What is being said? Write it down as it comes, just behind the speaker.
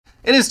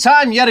It is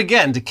time yet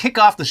again to kick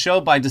off the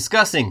show by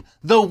discussing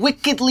the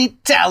wickedly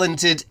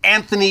talented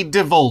Anthony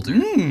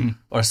DeVolder.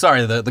 Or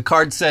sorry, the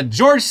card said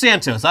George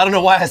Santos. I don't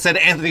know why I said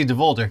Anthony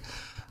DeVolder.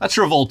 A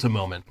Travolta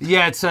moment.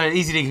 Yeah, it's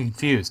easy to get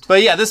confused.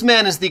 But yeah, this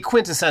man is the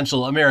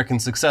quintessential American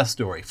success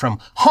story. From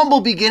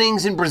humble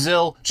beginnings in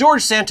Brazil,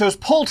 George Santos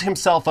pulled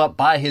himself up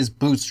by his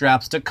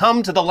bootstraps to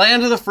come to the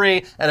land of the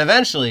free and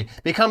eventually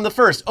become the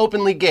first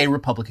openly gay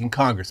Republican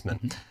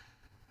congressman.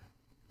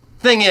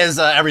 Thing is,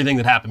 everything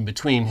that happened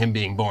between him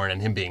being born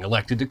and him being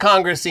elected to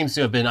Congress seems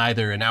to have been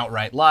either an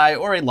outright lie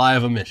or a lie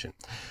of omission.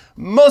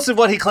 Most of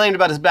what he claimed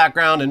about his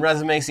background and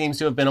resume seems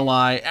to have been a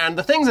lie, and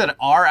the things that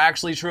are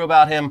actually true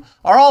about him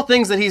are all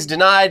things that he's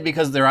denied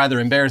because they're either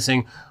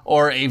embarrassing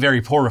or a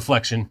very poor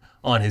reflection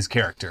on his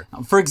character.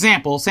 For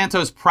example,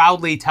 Santos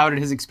proudly touted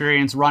his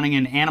experience running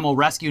an animal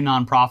rescue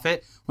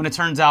nonprofit when it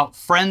turns out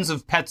Friends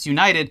of Pets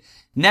United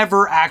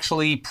never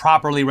actually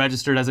properly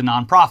registered as a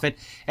nonprofit,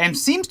 and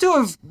seems to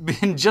have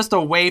been just a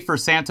way for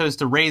Santos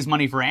to raise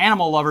money for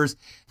animal lovers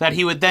that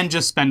he would then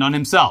just spend on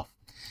himself.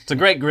 It's a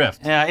great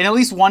grift. In at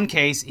least one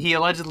case, he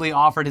allegedly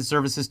offered his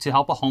services to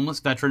help a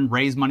homeless veteran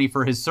raise money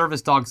for his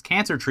service dog's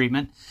cancer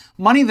treatment,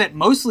 money that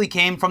mostly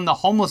came from the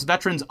homeless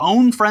veteran's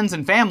own friends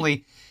and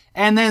family,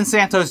 and then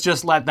Santos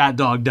just let that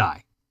dog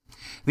die.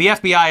 The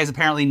FBI is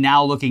apparently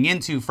now looking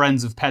into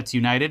Friends of Pets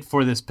United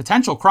for this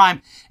potential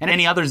crime and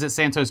any others that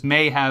Santos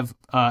may have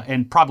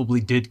and probably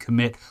did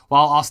commit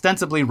while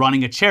ostensibly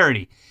running a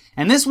charity.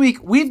 And this week,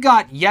 we've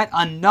got yet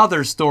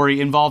another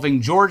story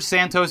involving George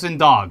Santos and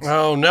dogs.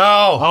 Oh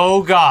no!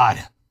 Oh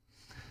God.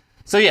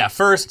 So yeah,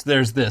 first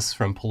there's this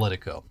from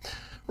Politico.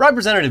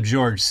 Representative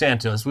George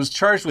Santos was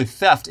charged with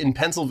theft in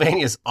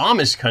Pennsylvania's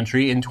Amish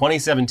country in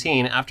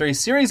 2017 after a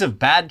series of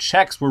bad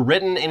checks were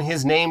written in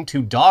his name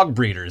to dog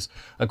breeders,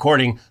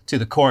 according to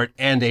the court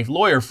and a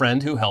lawyer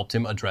friend who helped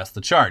him address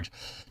the charge.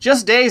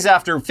 Just days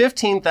after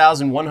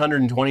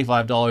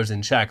 $15,125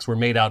 in checks were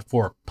made out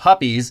for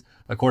puppies,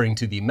 according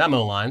to the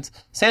memo lines,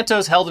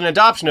 Santos held an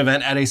adoption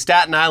event at a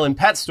Staten Island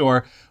pet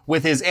store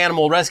with his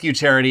animal rescue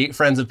charity,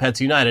 Friends of Pets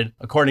United,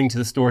 according to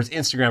the store's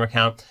Instagram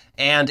account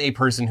and a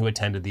person who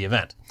attended the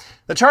event.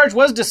 The charge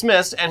was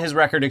dismissed and his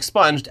record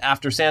expunged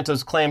after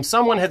Santos claimed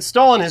someone had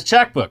stolen his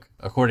checkbook,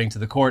 according to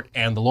the court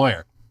and the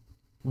lawyer.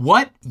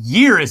 What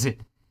year is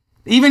it?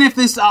 Even if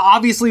this,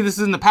 obviously this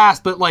is in the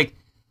past, but like,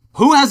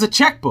 who has a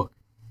checkbook?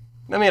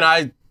 I mean,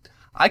 I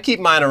keep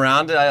mine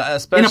around,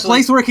 especially... In a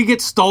place where it could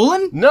get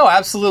stolen? No,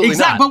 absolutely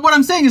not. But what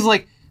I'm saying is,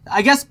 like,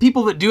 I guess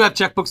people that do have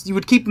checkbooks, you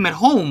would keep them at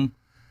home.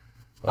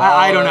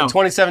 I don't know.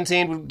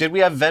 2017, did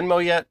we have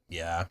Venmo yet?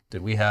 Yeah.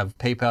 Did we have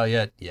PayPal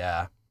yet?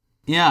 Yeah.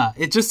 Yeah,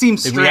 it just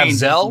seems strange. Did we have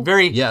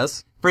Zelle?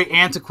 Yes. Very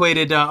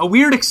antiquated, a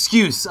weird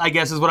excuse, I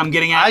guess is what I'm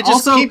getting at. I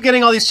just keep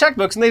getting all these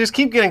checkbooks and they just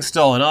keep getting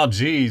stolen. Oh,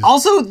 geez.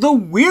 Also, the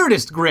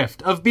weirdest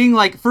grift of being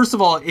like, first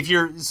of all, if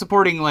you're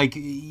supporting, like,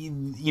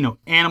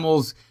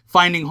 animals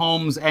finding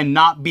homes and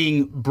not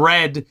being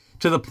bred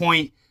to the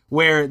point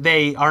where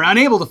they are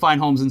unable to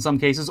find homes in some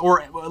cases,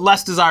 or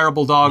less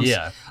desirable dogs.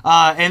 Yeah.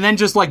 And then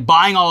just like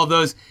buying all of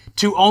those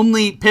to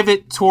only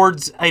pivot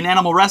towards an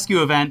animal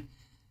rescue event.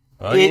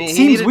 Well, it seems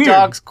he needed weird.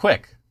 dogs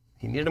quick.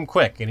 He needed them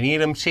quick and he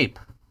needed them cheap.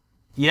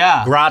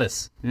 Yeah.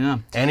 Gratis. Yeah.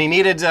 And he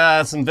needed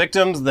some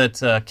victims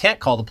that can't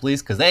call the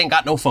police because they ain't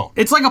got no phone.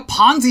 It's like a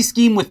Ponzi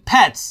scheme with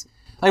pets.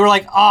 Like we're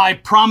like, I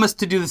promised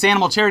to do this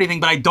animal charity thing,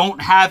 but I don't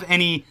have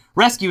any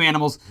rescue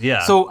animals.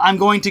 Yeah. So I'm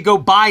going to go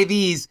buy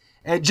these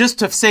just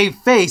to save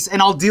face,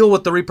 and I'll deal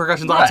with the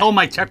repercussions. Right. I'll tell them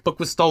my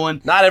checkbook was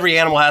stolen. Not every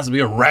animal has to be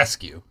a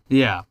rescue.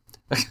 Yeah.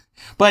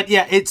 But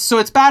yeah,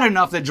 it's bad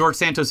enough that George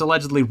Santos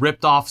allegedly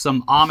ripped off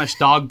some Amish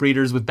dog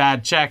breeders with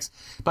bad checks,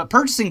 but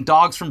purchasing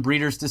dogs from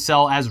breeders to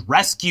sell as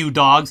rescue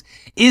dogs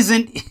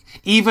isn't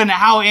even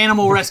how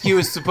animal rescue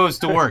is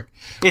supposed to work.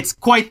 It's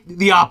quite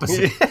the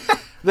opposite.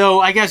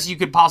 Though I guess you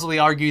could possibly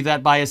argue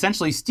that by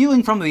essentially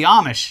stealing from the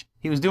Amish,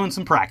 he was doing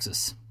some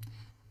praxis.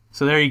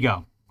 So there you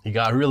go. You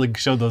really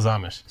showed those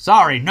Amish.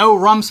 Sorry, no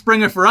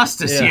Rumspringa for us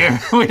this year.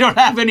 We don't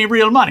have any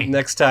real money.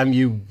 Next time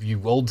you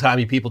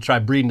old-timey people try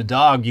breeding a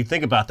dog, you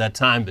think about that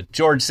time, but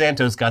George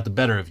Santos got the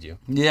better of you.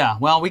 Yeah,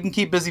 well, we can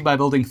keep busy by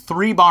building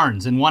 3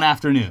 barns in one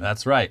afternoon.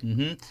 That's right.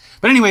 Mm-hmm.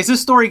 But anyways,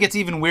 this story gets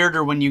even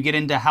weirder when you get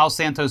into how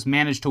Santos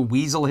managed to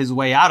weasel his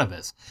way out of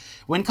this.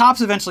 When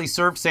cops eventually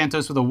served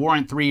Santos with a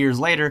warrant 3 years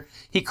later,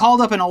 he called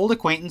up an old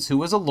acquaintance who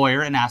was a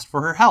lawyer and asked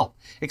for her help,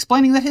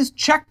 explaining that his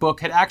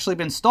checkbook had actually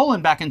been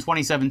stolen back in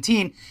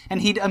 2017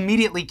 and he'd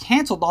immediately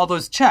canceled all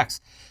those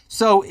checks.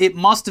 So it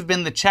must have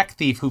been the check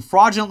thief who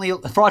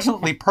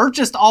fraudulently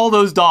purchased all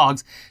those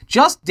dogs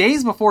just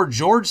days before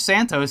George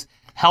Santos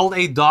held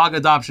a dog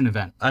adoption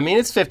event. I mean,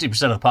 it's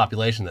 50% of the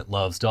population that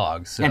loves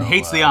dogs. So, and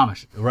hates the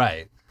Amish.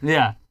 Right.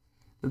 Yeah.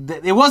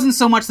 It wasn't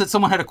so much that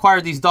someone had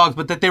acquired these dogs,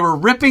 but that they were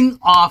ripping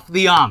off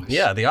the Amish.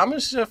 Yeah, the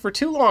Amish, for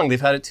too long, they've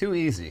had it too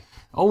easy.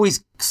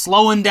 Always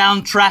slowing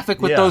down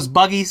traffic with those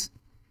buggies.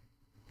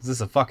 Is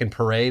this a fucking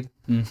parade?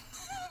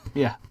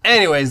 Yeah.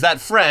 Anyways,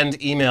 that friend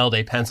emailed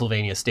a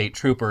Pennsylvania state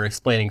trooper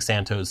explaining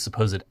Santos'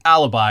 supposed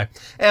alibi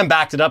and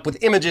backed it up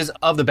with images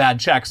of the bad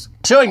checks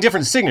showing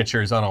different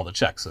signatures on all the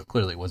checks, so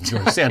clearly it wasn't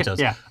George Santos.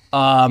 Yeah.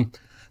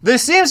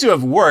 This seems to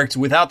have worked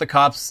without the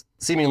cops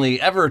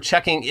seemingly ever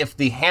checking if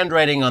the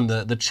handwriting on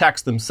the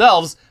checks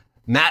themselves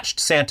matched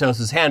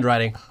Santos'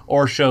 handwriting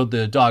or showed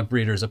the dog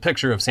breeders a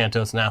picture of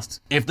Santos and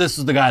asked if this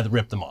was the guy that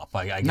ripped them off.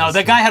 I guess. No,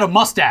 that guy had a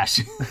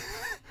mustache.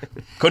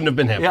 Couldn't have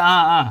been him.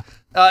 Yeah,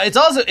 It's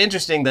also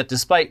interesting that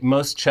despite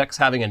most checks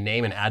having a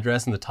name and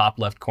address in the top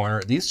left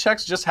corner, these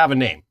checks just have a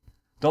name.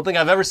 Don't think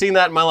I've ever seen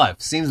that in my life.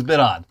 Seems a bit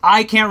odd.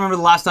 I can't remember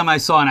the last time I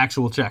saw an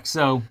actual check,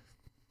 so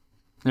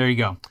there you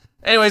go.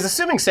 Anyways,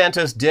 assuming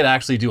Santos did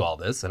actually do all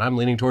this, and I'm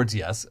leaning towards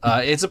yes,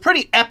 it's a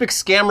pretty epic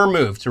scammer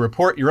move to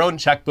report your own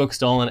checkbook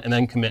stolen and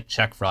then commit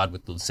check fraud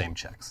with those same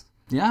checks.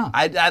 Yeah.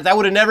 That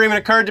would have never even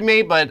occurred to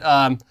me, but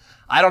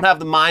I don't have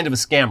the mind of a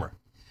scammer.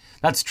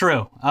 That's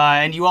true.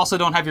 And you also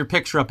don't have your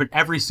picture up at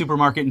every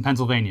supermarket in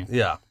Pennsylvania.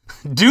 Yeah.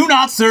 Do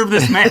not serve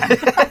this man.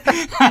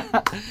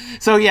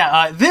 So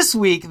this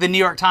week, the New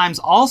York Times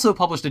also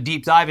published a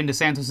deep dive into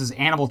Santos'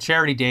 animal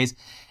charity days,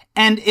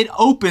 and it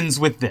opens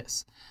with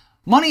this.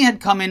 Money had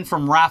come in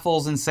from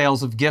raffles and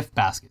sales of gift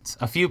baskets.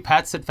 A few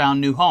pets had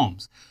found new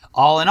homes.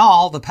 All in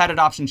all, the pet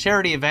adoption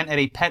charity event at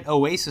a Pet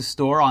Oasis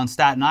store on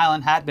Staten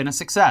Island had been a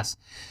success.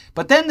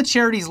 But then the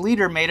charity's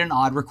leader made an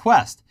odd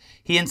request.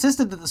 He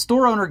insisted that the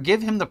store owner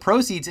give him the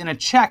proceeds in a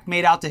check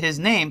made out to his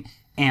name,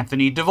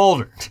 Anthony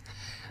DeVolder.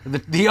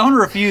 The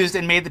owner refused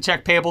and made the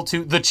check payable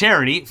to the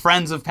charity,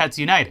 Friends of Pets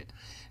United.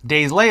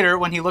 Days later,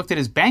 when he looked at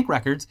his bank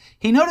records,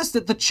 he noticed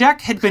that the check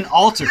had been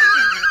altered.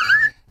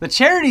 The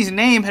charity's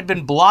name had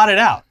been blotted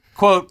out.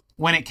 Quote,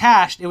 when it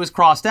cashed, it was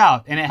crossed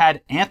out, and it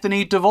had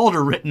Anthony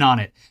DeVolder written on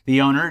it,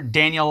 the owner,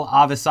 Daniel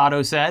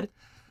Avisado, said.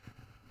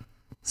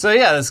 So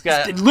yeah, this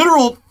guy...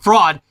 Literal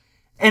fraud.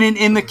 And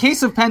in the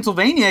case of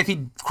Pennsylvania, if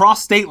he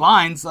crossed state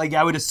lines, like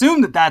I would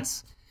assume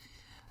that's...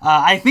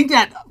 I think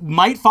that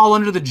might fall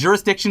under the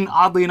jurisdiction,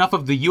 oddly enough,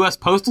 of the U.S.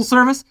 Postal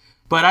Service,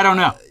 but I don't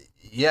know.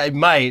 Yeah, it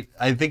might.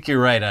 I think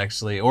you're right,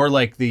 actually. Or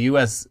like the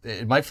U.S.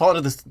 It might fall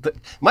under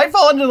might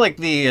fall under like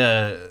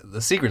the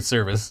Secret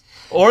Service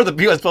or the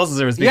U.S. Postal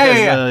Service because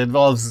it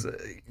involves.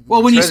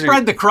 Well, when treasury. You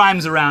spread the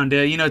crimes around,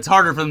 it's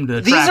harder for them to.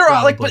 These track, are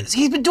probably. like, but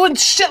he's been doing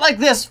shit like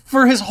this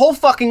for his whole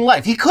fucking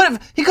life. He could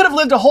have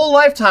lived a whole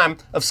lifetime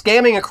of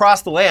scamming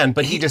across the land,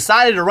 but he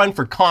decided to run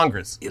for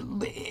Congress.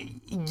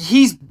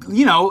 He's,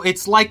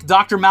 it's like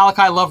Dr.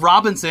 Malachi Love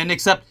Robinson,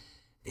 except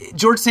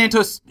George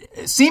Santos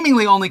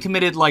seemingly only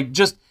committed like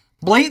just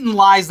blatant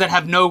lies that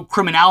have no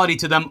criminality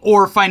to them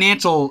or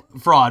financial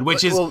fraud,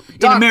 which is in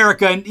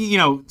America,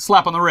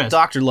 slap on the wrist.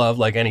 Dr. Love,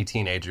 like any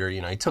teenager,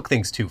 he took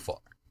things too far.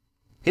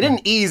 He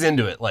didn't ease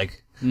into it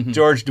like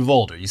George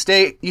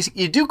DeVolder.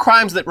 You do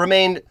crimes that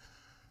remain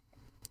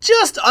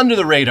just under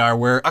the radar,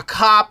 where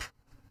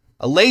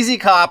a lazy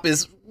cop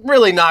is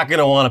really not going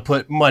to want to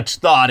put much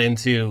thought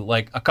into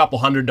like a couple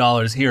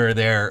 $100 here or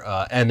there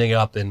ending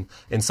up in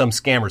some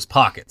scammer's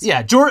pockets.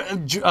 Yeah,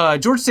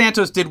 George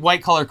Santos did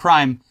white-collar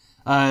crime.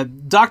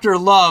 Dr.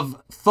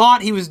 Love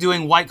thought he was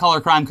doing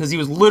white-collar crime because he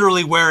was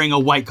literally wearing a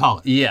white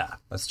collar. Yeah,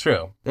 that's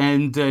true.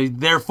 And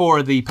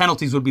therefore, the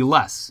penalties would be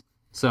less.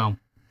 So...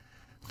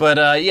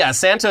 But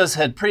Santos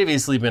had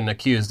previously been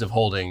accused of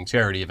holding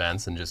charity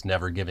events and just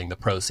never giving the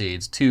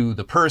proceeds to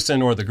the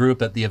person or the group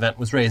that the event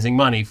was raising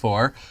money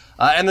for.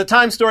 And the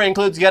Times story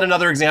includes yet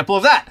another example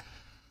of that.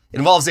 It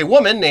involves a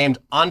woman named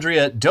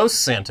Andrea Dos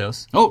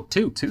Santos. Oh,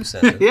 two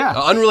Santos. Yeah.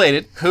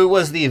 Unrelated, who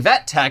was the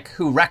vet tech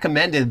who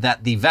recommended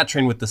that the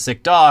veteran with the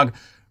sick dog,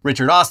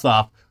 Richard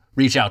Osthoff,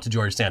 reach out to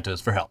George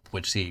Santos for help,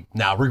 which he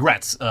now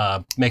regrets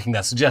making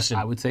that suggestion.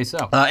 I would say so.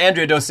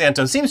 Andrea Dos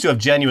Santos seems to have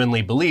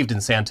genuinely believed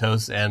in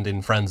Santos and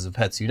in Friends of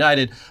Pets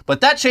United,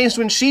 but that changed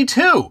when she,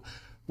 too,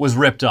 was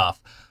ripped off.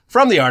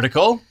 From the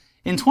article...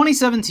 In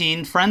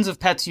 2017, Friends of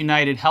Pets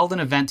United held an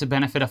event to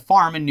benefit a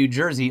farm in New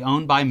Jersey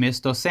owned by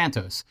Ms. Dos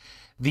Santos.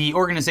 The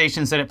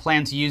organization said it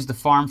planned to use the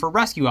farm for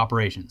rescue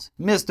operations.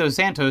 Ms. Dos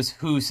Santos,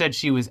 who said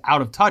she was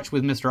out of touch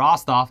with Mr.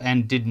 Osthoff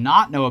and did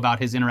not know about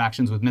his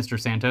interactions with Mr.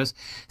 Santos,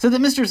 said that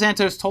Mr.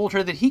 Santos told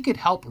her that he could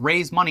help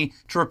raise money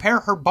to repair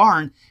her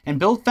barn and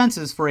build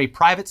fences for a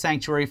private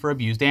sanctuary for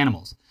abused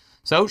animals.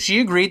 So she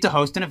agreed to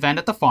host an event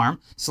at the farm,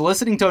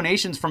 soliciting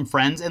donations from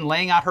friends and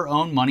laying out her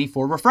own money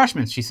for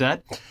refreshments, she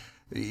said.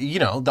 The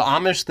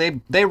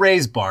Amish, they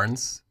raise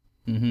barns,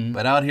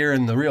 but out here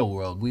in the real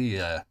world,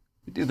 we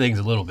do things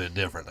a little bit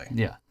differently.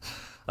 Yeah.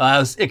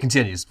 It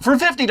continues. For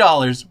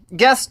 $50,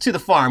 guests to the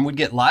farm would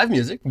get live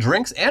music,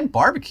 drinks, and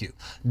barbecue.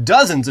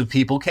 Dozens of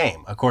people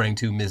came, according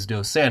to Ms.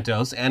 Dos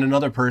Santos and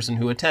another person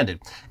who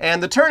attended.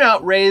 And the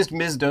turnout raised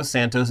Ms. Dos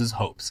Santos'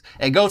 hopes.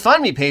 A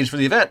GoFundMe page for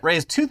the event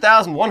raised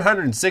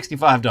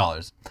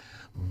 $2,165.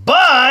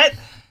 But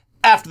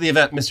after the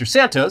event, Mr.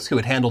 Santos, who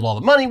had handled all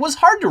the money, was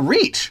hard to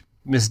reach,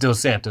 Ms. Dos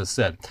Santos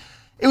said.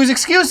 It was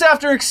excuse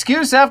after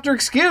excuse after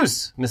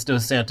excuse, Ms.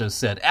 Dos Santos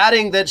said,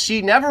 adding that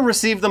she never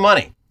received the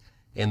money.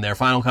 In their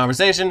final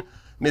conversation,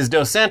 Ms.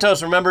 Dos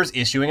Santos remembers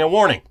issuing a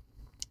warning.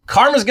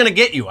 Karma's gonna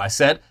get you, I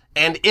said.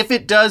 And if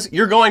it does,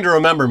 you're going to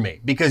remember me,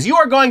 because you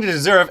are going to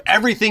deserve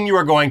everything you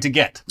are going to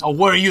get. Oh,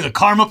 what are you, the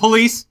karma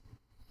police?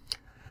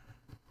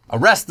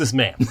 Arrest this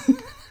man.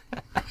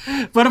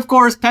 But of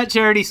course, pet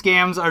charity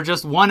scams are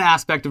just one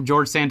aspect of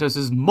George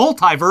Santos's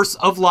multiverse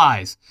of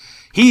lies.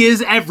 He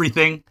is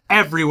everything,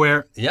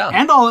 everywhere,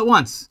 and all at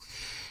once.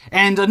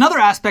 And another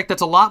aspect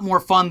that's a lot more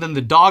fun than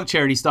the dog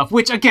charity stuff,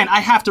 which again,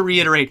 I have to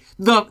reiterate,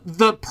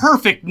 the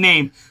perfect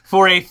name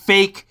for a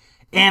fake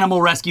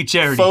animal rescue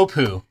charity. Faux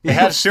poo. It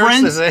has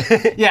shirts that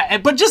say... Yeah,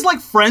 but just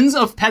like Friends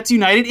of Pets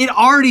United, it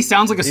already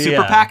sounds like a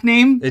super PAC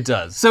name. It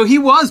does. So he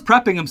was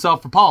prepping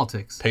himself for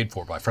politics. Paid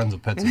for by Friends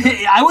of Pets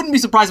United. I wouldn't be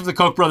surprised if the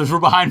Koch brothers were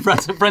behind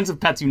Friends of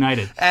Pets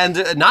United.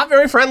 And not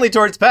very friendly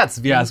towards pets,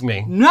 if you ask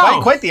me.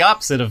 No. Quite the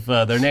opposite of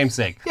their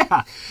namesake.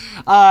 Yeah.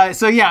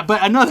 But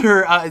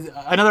another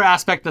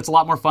aspect that's a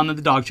lot more fun than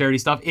the dog charity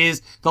stuff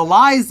is the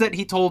lies that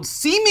he told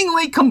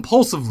seemingly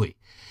compulsively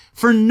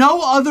for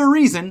no other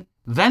reason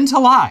than to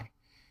lie.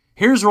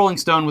 Here's Rolling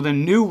Stone with a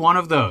new one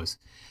of those.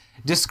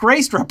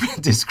 Disgraced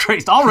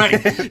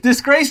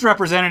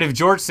Representative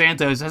George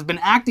Santos has been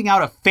acting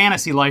out a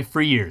fantasy life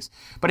for years,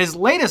 but his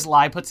latest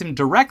lie puts him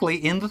directly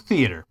in the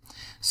theater.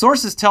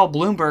 Sources tell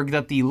Bloomberg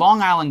that the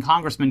Long Island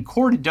congressman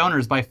courted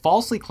donors by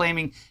falsely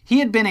claiming he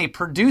had been a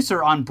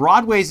producer on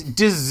Broadway's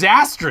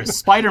disastrous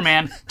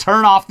Spider-Man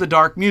Turn Off the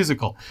Dark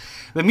musical.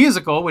 The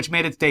musical, which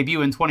made its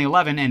debut in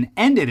 2011 and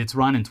ended its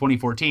run in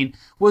 2014,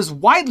 was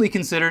widely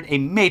considered a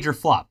major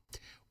flop.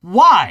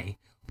 Why?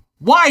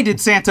 Why did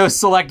Santos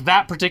select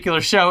that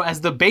particular show as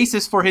the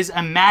basis for his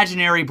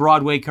imaginary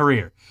Broadway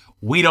career?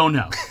 We don't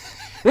know.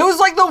 It was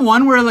like the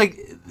one where, like,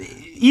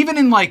 even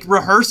in like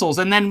rehearsals,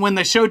 and then when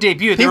the show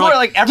debuted, they were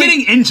like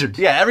getting injured.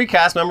 Yeah, every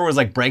cast member was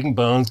like breaking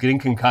bones, getting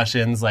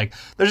concussions. Like,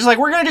 they're just like,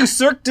 we're gonna do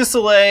Cirque du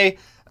Soleil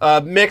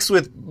mixed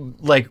with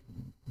like,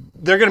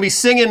 they're gonna be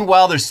singing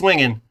while they're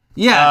swinging.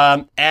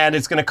 Yeah, and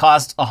it's going to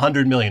cost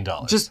 $100 million.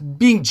 Just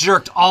being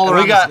jerked all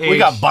around. We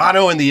got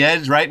Bono and the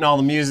Edge writing all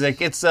the music.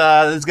 It's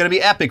going to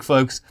be epic,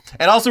 folks.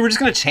 And also, we're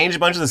just going to change a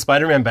bunch of the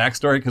Spider-Man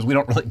backstory because we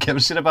don't really give a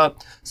shit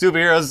about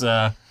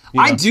superheroes.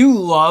 I do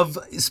love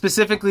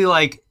specifically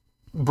like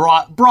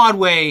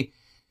Broadway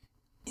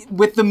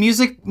with the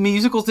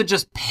musicals that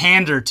just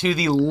pander to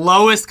the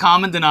lowest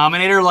common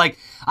denominator. Like,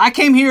 I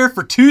came here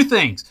for two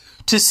things: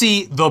 to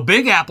see the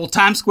Big Apple,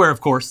 Times Square,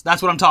 of course.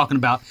 That's what I'm talking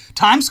about.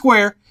 Times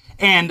Square.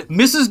 And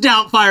Mrs.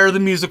 Doubtfire, the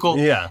musical.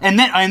 Yeah. And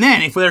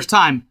then, if there's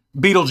time,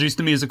 Beetlejuice,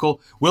 the musical.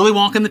 Willy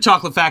Wonka and the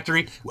Chocolate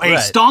Factory. A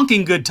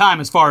stonking good time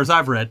as far as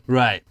I've read.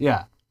 Right.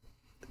 Yeah.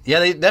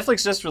 Yeah,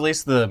 Netflix just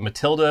released the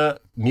Matilda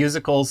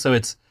musical, so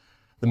it's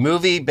the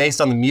movie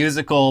based on the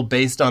musical,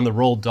 based on the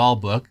Roald Dahl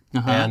book.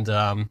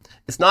 And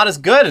it's not as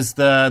good as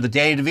the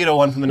Danny DeVito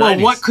one from the 90s.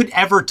 Well, what could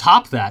ever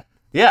top that?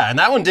 Yeah, and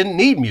that one didn't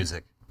need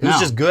music. It was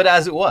just good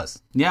as it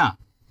was. Yeah.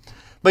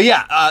 But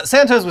yeah,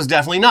 Santos was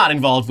definitely not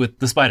involved with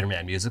the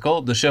Spider-Man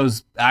musical. The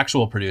show's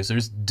actual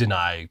producers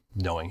deny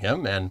knowing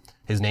him, and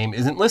his name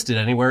isn't listed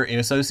anywhere in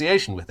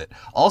association with it.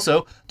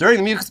 Also,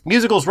 during the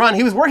musical's run,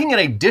 he was working at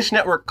a Dish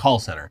Network call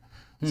center.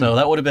 So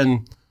that would have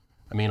been,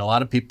 I mean, a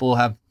lot of people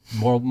have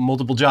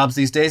multiple jobs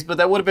these days, but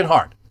that would have been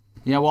hard.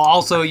 Yeah, well,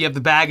 also, you have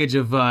the baggage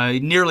of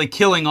nearly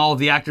killing all of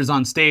the actors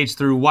on stage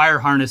through wire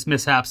harness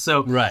mishaps,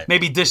 so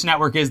maybe Dish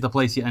Network is the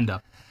place you end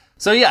up.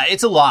 So yeah,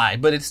 it's a lie,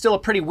 but it's still a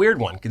pretty weird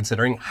one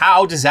considering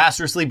how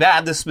disastrously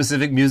bad this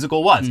specific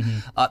musical was.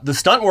 The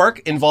stunt work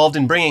involved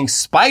in bringing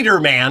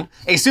Spider-Man,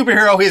 a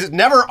superhero who is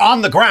never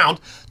on the ground,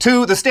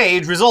 to the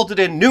stage resulted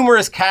in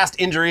numerous cast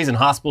injuries and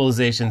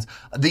hospitalizations.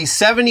 The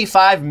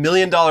 $75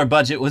 million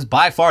budget was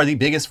by far the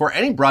biggest for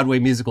any Broadway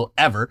musical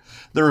ever.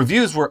 The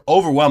reviews were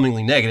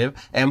overwhelmingly negative,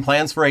 and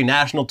plans for a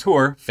national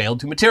tour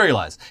failed to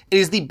materialize. It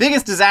is the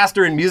biggest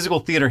disaster in musical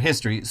theater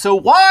history, so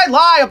why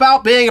lie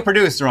about being a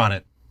producer on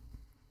it?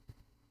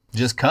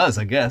 Just cuz,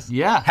 I guess.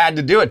 Yeah. Had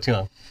to do it to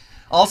him.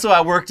 Also,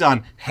 I worked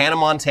on Hannah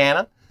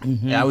Montana.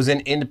 I was in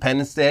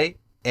Independence Day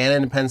and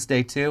Independence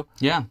Day 2.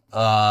 Yeah.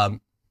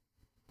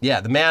 Yeah,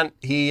 the man,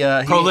 he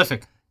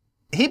prolific.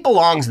 He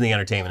belongs in the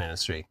entertainment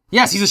industry.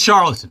 Yes, he's a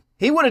charlatan.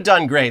 He would have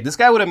done great. This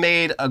guy would have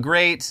made a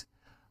great,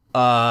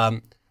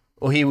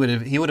 he would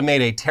have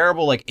made a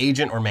terrible like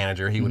agent or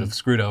manager. He would have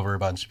screwed over a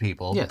bunch of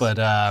people. Yes. But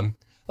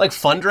like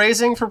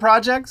fundraising for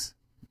projects?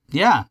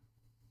 Yeah.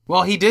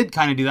 Well, he did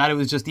kind of do that. It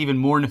was just even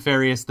more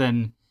nefarious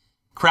than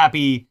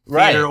crappy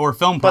theater or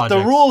film projects. But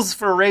the rules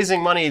for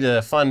raising money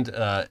to fund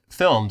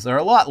films are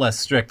a lot less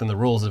strict than the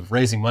rules of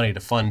raising money to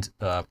fund,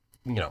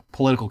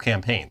 political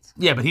campaigns.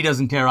 Yeah, but he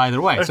doesn't care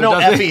either way. There's no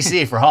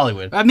FEC for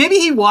Hollywood. Maybe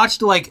he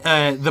watched like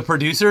the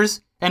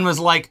producers and was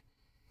like,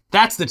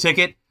 "That's the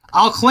ticket.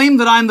 I'll claim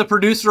that I'm the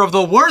producer of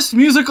the worst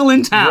musical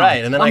in town."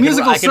 Right, and then I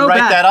can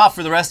write that off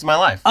for the rest of my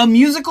life. A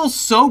musical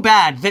so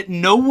bad that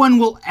no one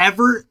will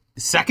ever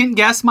second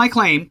guess my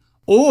claim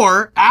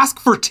or ask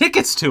for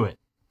tickets to it.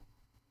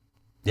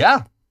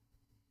 Yeah.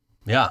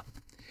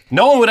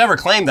 No one would ever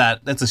claim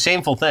that. That's a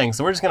shameful thing.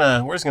 So we're just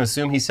gonna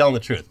assume he's telling the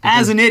truth.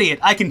 As an idiot,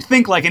 I can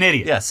think like an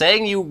idiot. Yeah,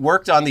 saying you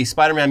worked on the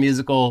Spider-Man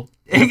musical,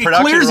 it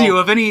clears you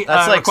of any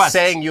that's like requests.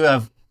 saying you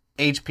have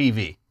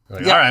HPV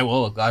Like, Yeah. All right,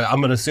 well,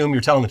 I'm going to assume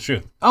you're telling the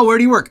truth. Oh, where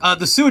do you work?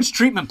 The sewage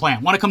treatment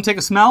plant. Want to come take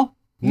a smell?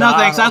 No, Nah,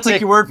 thanks. I'll I'll take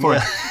take- your word for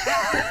yeah.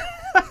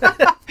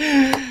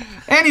 it.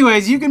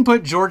 Anyways, you can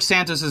put George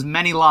Santos'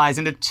 many lies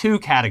into two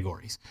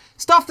categories.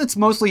 Stuff that's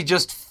mostly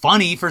just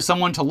funny for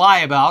someone to lie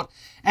about,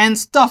 and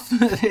stuff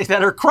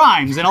that are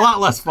crimes and a lot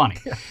less funny.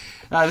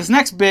 This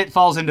next bit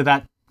falls into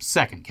that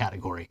second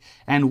category.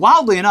 And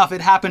wildly enough,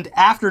 it happened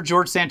after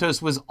George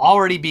Santos was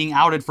already being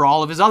outed for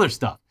all of his other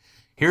stuff.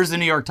 Here's the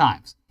New York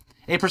Times.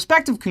 A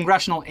prospective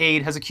congressional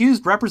aide has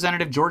accused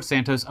Representative George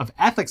Santos of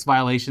ethics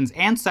violations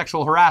and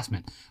sexual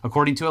harassment,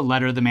 according to a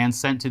letter the man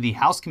sent to the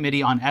House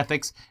Committee on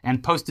Ethics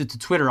and posted to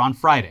Twitter on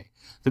Friday.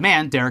 The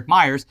man, Derek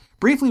Myers,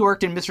 briefly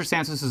worked in Mr.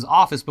 Santos'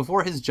 office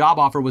before his job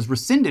offer was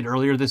rescinded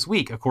earlier this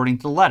week, according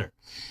to the letter.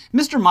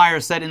 Mr.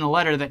 Myers said in the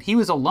letter that he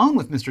was alone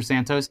with Mr.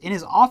 Santos in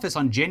his office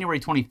on January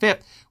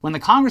 25th when the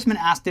congressman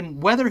asked him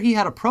whether he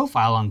had a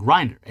profile on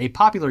Grindr, a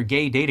popular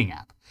gay dating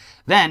app.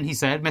 Then, he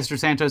said, Mr.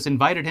 Santos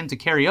invited him to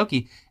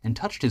karaoke and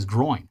touched his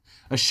groin,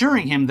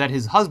 assuring him that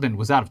his husband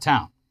was out of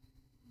town.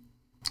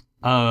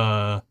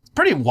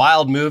 Pretty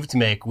wild move to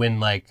make when,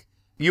 like,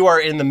 you are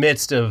in the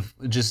midst of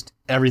just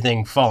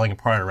everything falling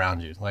apart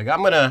around you. Like,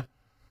 I'm gonna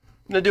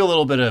do a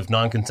little bit of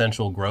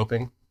non-consensual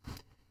groping.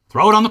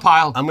 Throw it on the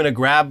pile. I'm gonna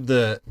grab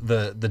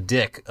the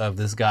dick of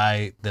this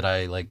guy that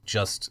I like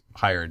just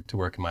hired to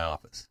work in my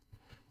office.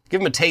 Give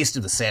him a taste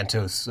of the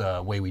Santos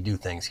way we do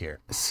things here.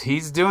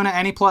 He's doing an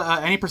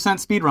any percent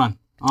speed run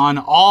on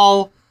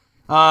all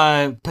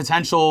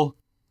potential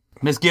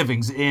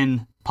misgivings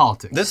in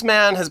politics. This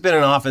man has been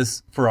in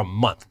office for a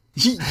month.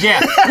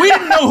 Yeah, we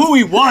didn't know who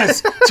he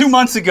was 2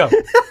 months ago.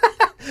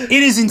 It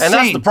is insane. And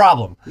that's the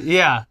problem.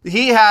 Yeah.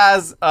 He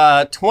has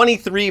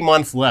 23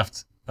 months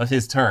left of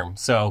his term,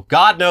 so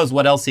God knows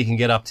what else he can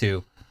get up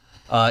to.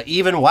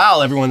 Even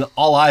while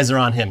all eyes are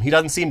on him, he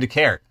doesn't seem to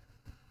care.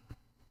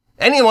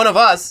 Any one of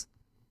us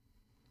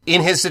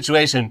in his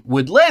situation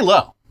would lay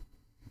low.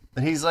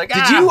 And he's like,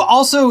 Did you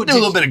also do a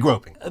little bit of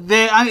groping?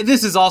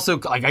 This is also,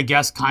 like, I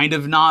guess, kind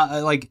of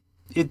not like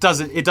it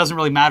doesn't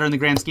really matter in the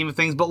grand scheme of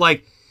things. But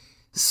like,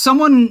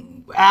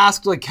 someone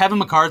asked like Kevin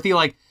McCarthy,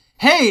 like,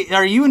 "Hey,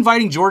 are you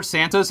inviting George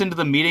Santos into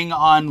the meeting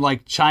on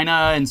like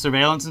China and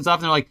surveillance and stuff?"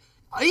 And they're like,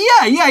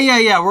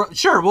 "Yeah,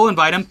 sure, we'll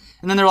invite him."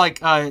 And then they're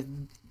like,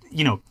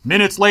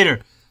 minutes later.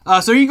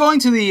 So are you going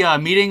to the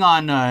meeting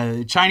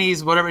on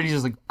Chinese whatever? And he's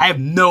just like, I have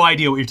no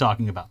idea what you're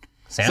talking about.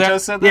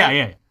 Santos said that?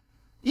 Yeah.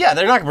 Yeah,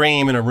 they're not bringing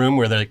him in a room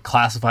where the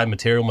classified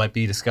material might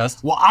be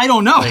discussed. Well, I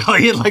don't know.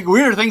 Like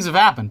weird things have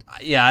happened.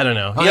 Yeah, I don't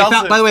know.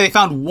 By the way, they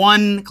found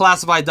one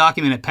classified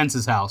document at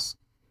Pence's house.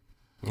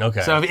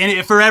 Okay. So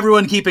for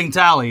everyone keeping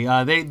tally,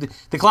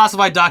 the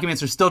classified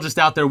documents are still just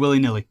out there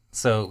willy-nilly.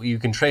 So you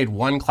can trade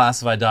one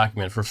classified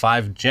document for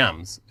 5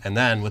 gems, and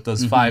then with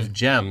those 5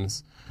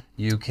 gems,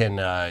 you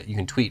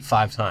can tweet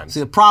 5 times. See,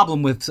 the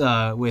problem with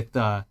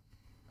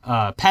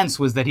Pence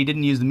was that he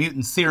didn't use the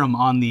mutant serum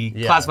on the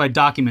classified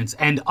documents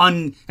and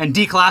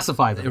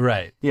declassify them.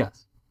 Right.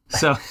 Yes.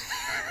 So.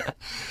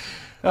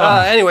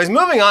 Anyways,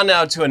 moving on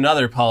now to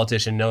another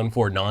politician known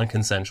for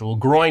non-consensual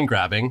groin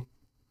grabbing,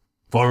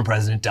 former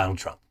President Donald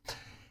Trump.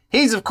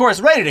 He's, of course,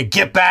 ready to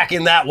get back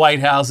in that White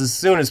House as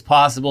soon as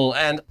possible,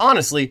 and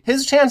honestly,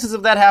 his chances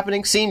of that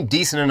happening seem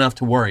decent enough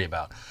to worry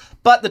about.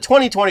 But the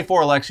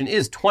 2024 election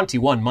is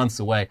 21 months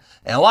away,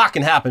 and a lot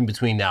can happen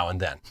between now and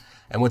then.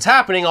 And what's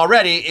happening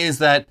already is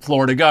that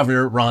Florida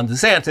Governor Ron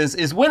DeSantis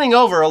is winning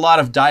over a lot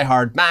of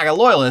diehard MAGA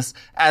loyalists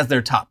as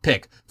their top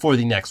pick for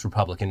the next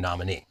Republican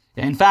nominee.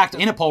 In fact,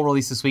 in a poll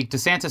released this week,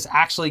 DeSantis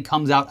actually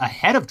comes out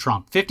ahead of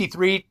Trump,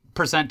 53%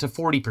 to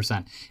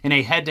 40%, in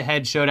a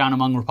head-to-head showdown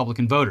among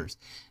Republican voters.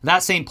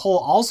 That same poll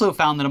also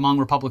found that among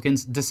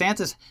Republicans,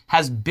 DeSantis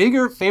has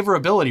bigger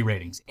favorability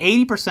ratings,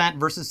 80%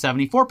 versus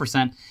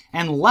 74%,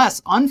 and less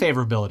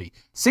unfavorability,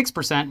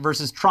 6%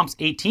 versus Trump's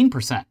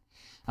 18%.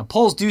 Now,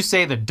 polls do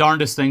say the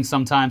darndest things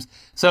sometimes,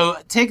 so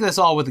take this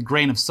all with a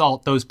grain of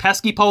salt, those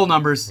pesky poll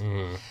numbers.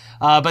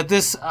 But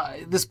this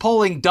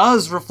polling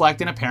does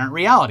reflect an apparent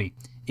reality.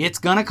 It's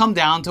going to come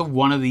down to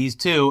one of these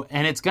two,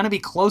 and it's going to be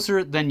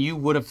closer than you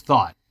would have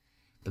thought.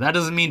 But that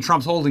doesn't mean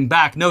Trump's holding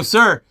back. No,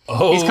 sir.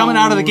 He's coming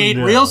out of the gate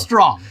real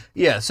strong.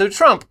 Yeah, so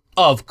Trump,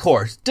 of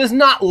course, does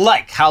not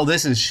like how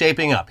this is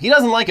shaping up. He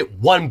doesn't like it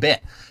one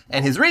bit.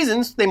 And his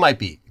reasons, they might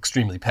be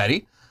extremely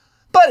petty.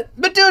 But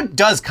dude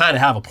does kind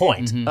of have a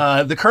point.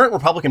 The current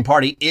Republican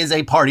Party is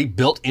a party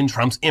built in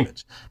Trump's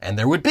image. And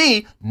there would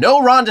be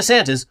no Ron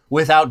DeSantis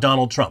without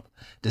Donald Trump.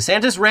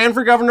 DeSantis ran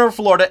for governor of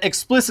Florida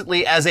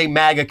explicitly as a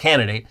MAGA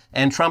candidate,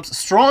 and Trump's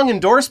strong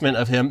endorsement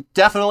of him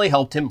definitely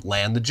helped him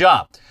land the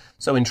job.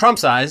 So in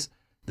Trump's eyes,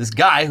 this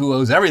guy who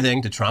owes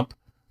everything to Trump,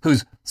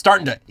 who's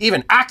starting to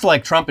even act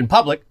like Trump in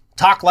public,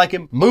 talk like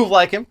him, move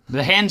like him.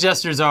 The hand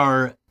gestures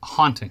are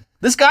haunting.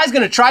 This guy's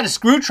going to try to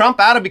screw Trump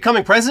out of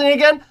becoming president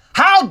again?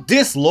 How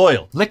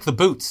disloyal. Lick the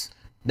boots.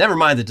 Never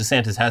mind that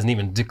DeSantis hasn't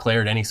even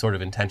declared any sort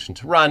of intention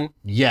to run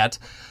yet.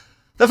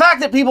 The fact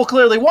that people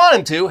clearly want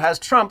him to has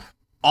Trump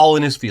all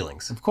in his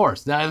feelings. Of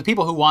course. The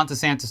people who want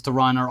DeSantis to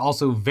run are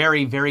also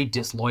very, very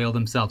disloyal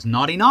themselves.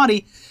 Naughty,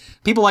 naughty.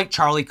 People like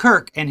Charlie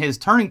Kirk and his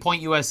Turning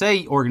Point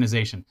USA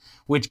organization,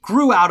 which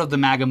grew out of the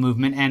MAGA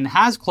movement and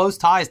has close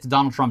ties to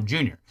Donald Trump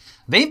Jr.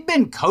 They've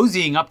been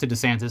cozying up to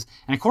DeSantis,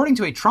 and according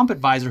to a Trump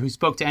advisor who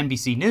spoke to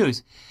NBC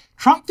News,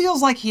 Trump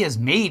feels like he has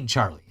made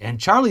Charlie, and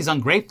Charlie's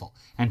ungrateful,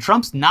 and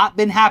Trump's not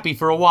been happy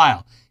for a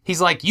while.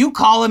 He's like, you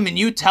call him and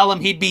you tell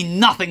him he'd be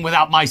nothing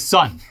without my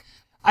son.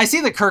 I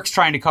see that Kirk's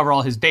trying to cover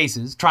all his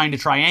bases, trying to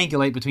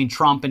triangulate between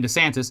Trump and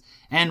DeSantis,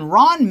 and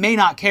Ron may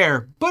not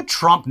care, but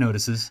Trump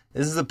notices.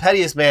 This is the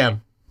pettiest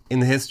man in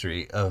the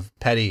history of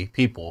petty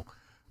people.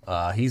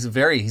 He's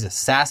a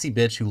sassy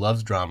bitch who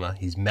loves drama.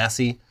 He's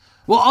messy.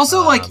 Well,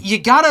 also, you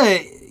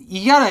gotta,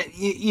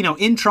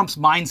 in Trump's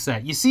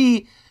mindset, you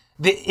see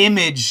the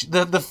image,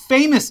 the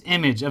famous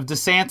image of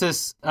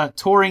DeSantis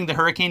touring the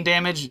hurricane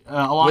damage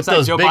alongside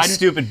those Joe big, Biden.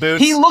 stupid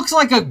boots. He looks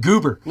like a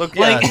goober.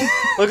 Looking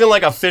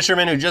like a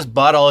fisherman who just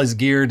bought all his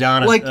gear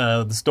down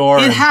at the store.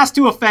 It has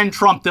to offend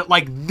Trump that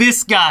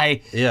this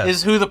guy Yes.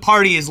 is who the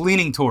party is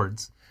leaning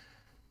towards.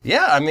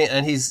 Yeah, I mean,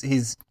 and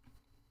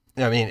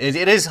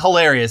it is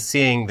hilarious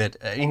seeing that.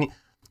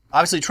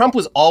 Obviously, Trump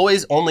was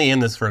always only in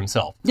this for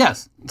himself.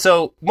 Yes.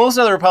 So most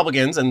other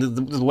Republicans, and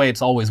the way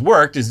it's always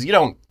worked, is you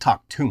don't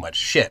talk too much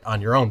shit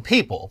on your own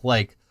people.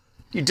 Like,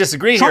 you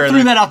disagree Trump here.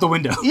 threw that out the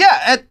window.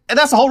 Yeah, and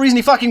that's the whole reason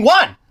he fucking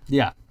won.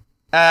 Yeah.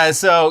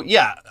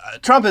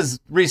 Trump has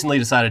recently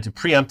decided to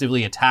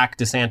preemptively attack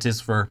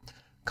DeSantis for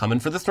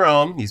coming for the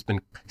throne. He's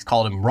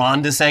called him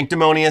Ron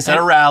DeSanctimonious at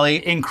a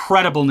rally.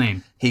 Incredible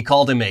name. He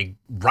called him a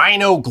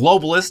rhino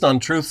globalist on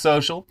Truth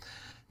Social.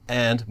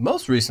 And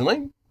most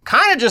recently,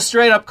 kind of just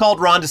straight up called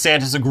Ron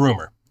DeSantis a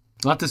groomer.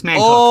 Let this man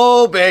cook.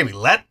 Oh, baby,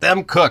 let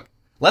them cook.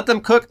 Let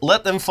them cook,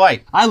 let them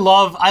fight. I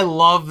love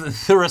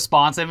the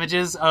response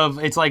images of,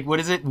 it's like, what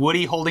is it?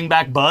 Woody holding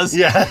back Buzz?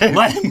 Yeah.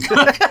 Let him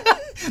cook.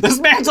 This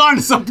man's on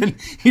to something.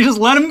 You just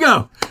let him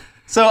go.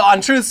 So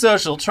on Truth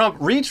Social, Trump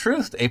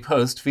retruthed a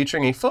post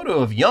featuring a photo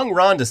of young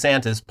Ron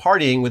DeSantis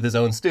partying with his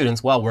own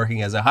students while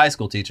working as a high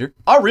school teacher.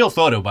 A real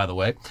photo, by the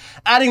way.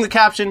 Adding the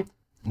caption,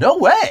 "No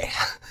way."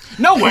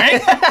 No way.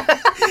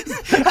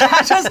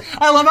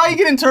 I love how you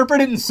can interpret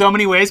it in so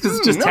many ways because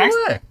it's just No text.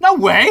 way. No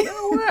way.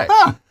 No way.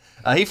 Huh.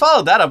 He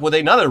followed that up with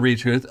another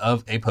retruth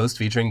of a post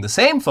featuring the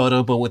same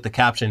photo, but with the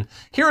caption,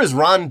 "Here is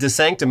Ron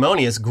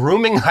DeSanctimonious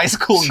grooming high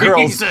school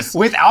girls Jesus.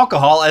 with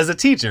alcohol as a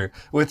teacher,"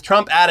 with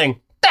Trump adding,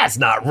 "That's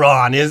not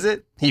Ron, is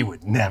it? He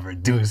would never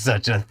do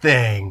such a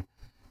thing."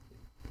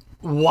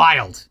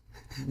 Wild.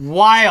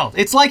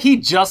 It's like he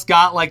just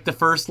got the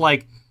first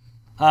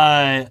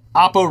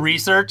Oppo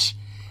research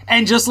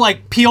and just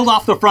peeled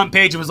off the front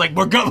page and was like,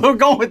 we're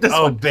going with this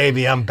Oh, one.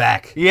 baby, I'm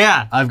back.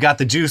 Yeah. I've got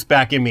the juice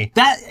back in me.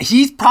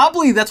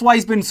 That's why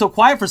he's been so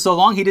quiet for so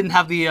long. He didn't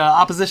have the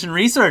opposition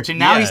research, and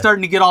now Yeah. he's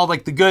starting to get all the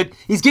good.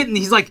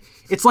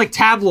 It's like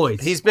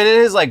tabloids. He's been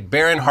in his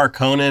Baron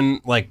Harkonnen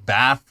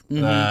bath,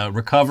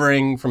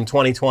 recovering from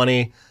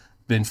 2020.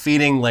 Been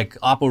feeding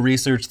Oppo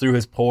research through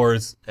his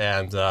pores,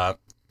 and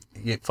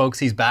folks,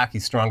 he's back.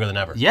 He's stronger than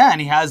ever. Yeah,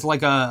 and he has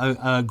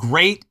a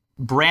great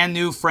brand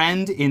new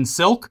friend in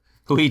Silk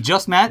who he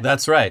just met.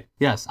 That's right.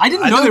 Yes, I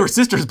didn't know they were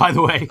sisters, by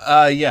the way.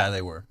 Yeah,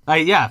 they were.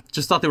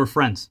 Just thought they were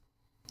friends.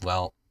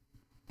 Well,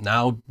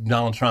 now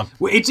Donald Trump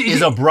It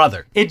is a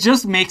brother. It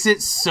just makes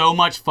it so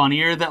much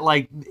funnier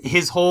that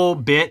his whole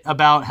bit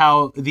about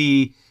how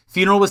the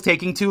funeral was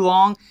taking too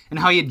long and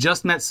how he had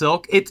just met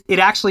Silk, it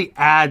actually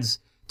adds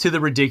to the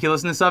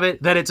ridiculousness of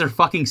it that it's her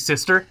fucking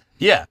sister.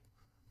 Yeah.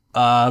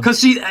 Because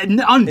she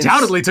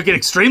undoubtedly took it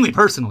extremely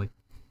personally.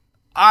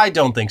 I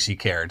don't think she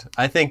cared.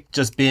 I think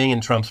just being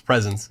in Trump's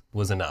presence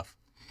was enough.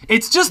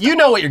 It's just... You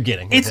know what you're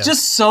getting. with It's him.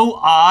 just so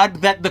odd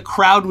that the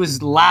crowd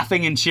was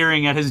laughing and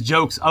cheering at his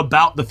jokes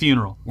about the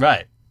funeral.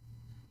 Right.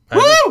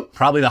 Woo!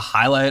 Probably the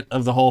highlight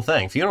of the whole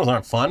thing. Funerals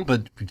aren't fun,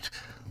 but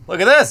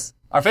look at this.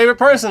 Our favorite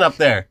person up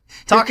there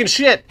talking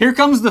shit. Here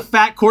comes the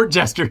fat court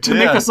jester to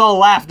make Yeah. us all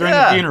laugh during the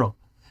Yeah. funeral.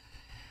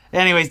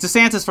 Anyways,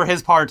 DeSantis, for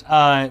his part,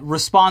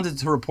 responded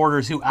to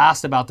reporters who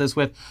asked about this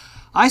with,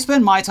 "I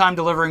spend my time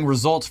delivering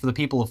results for the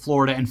people of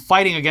Florida and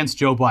fighting against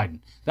Joe Biden.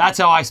 That's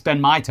how I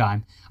spend my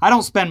time. I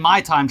don't spend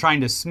my time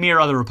trying to smear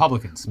other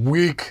Republicans."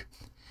 Weak.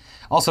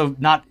 Also,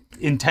 not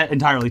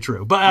entirely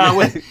true.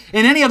 But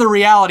in any other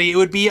reality, it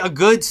would be a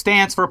good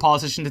stance for a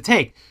politician to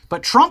take.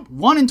 But Trump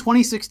won in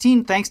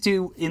 2016 thanks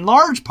to, in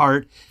large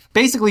part,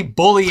 basically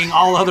bullying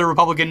all other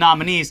Republican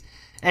nominees.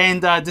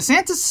 And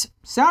DeSantis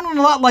sounding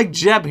a lot like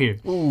Jeb here.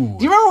 Ooh,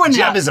 do you remember when...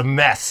 Jeb is a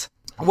mess.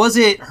 Was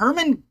it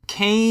Herman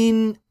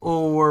Cain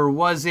or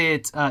was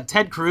it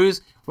Ted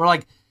Cruz where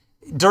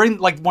during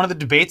one of the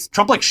debates,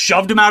 Trump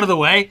shoved him out of the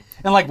way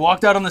and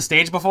walked out on the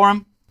stage before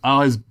him?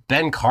 Oh, it was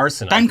Ben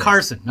Carson. Ben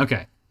Carson,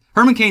 okay.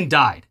 Herman Cain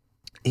died.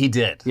 He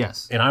did.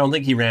 Yes. And I don't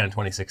think he ran in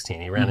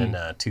 2016. He ran in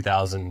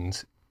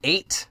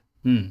 2008,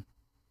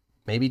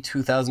 maybe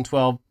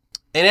 2012.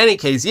 In any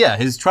case, yeah,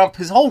 his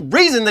whole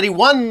reason that he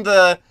won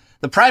the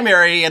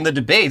primary and the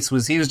debates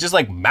was he was just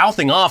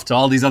mouthing off to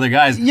all these other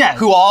guys Yeah.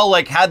 who all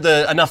had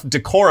enough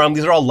decorum.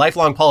 These are all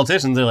lifelong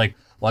politicians. They're like,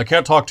 well, I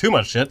can't talk too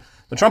much shit.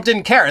 But Trump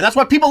didn't care, and that's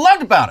what people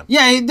loved about him.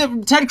 Yeah,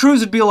 Ted Cruz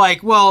would be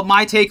like, well,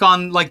 my take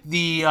on like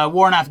the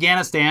war in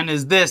Afghanistan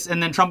is this,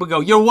 and then Trump would go,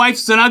 your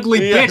wife's an ugly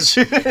bitch.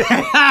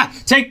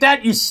 Take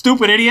that, you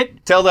stupid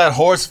idiot. Tell that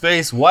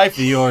horse-faced wife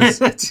of yours.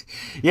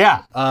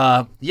 Yeah.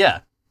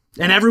 Yeah.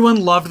 And everyone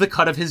loved the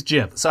cut of his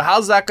jib. So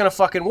how's that going to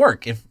fucking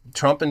work if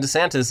Trump and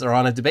DeSantis are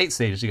on a debate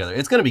stage together?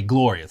 It's going to be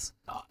glorious.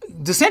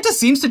 DeSantis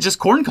seems to just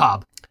corn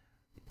cob.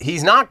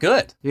 He's not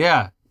good.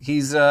 Yeah.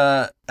 He's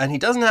and he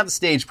doesn't have the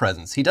stage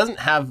presence. He doesn't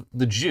have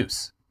the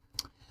juice.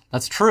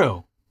 That's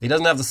true. He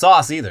doesn't have the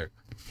sauce either.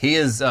 He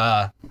is,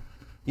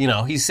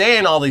 he's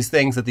saying all these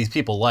things that these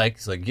people like.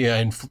 He's like, yeah,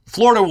 and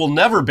Florida will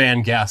never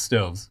ban gas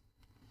stoves.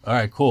 All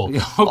right, cool.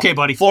 Okay,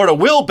 buddy. Florida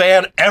will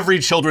ban every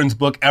children's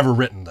book ever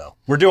written, though.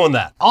 We're doing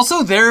that.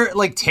 Also, they're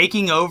like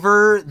taking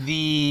over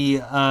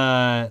the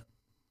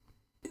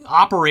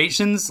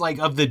operations like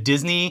of the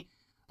Disney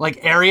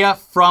area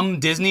from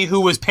Disney, who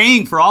was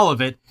paying for all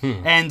of it.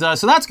 And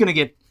so that's going to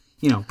get,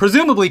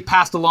 presumably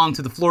passed along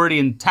to the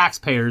Floridian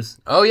taxpayers.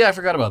 Oh, yeah, I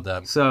forgot about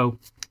that. So,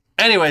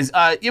 anyways,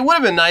 it would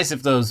have been nice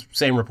if those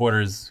same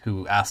reporters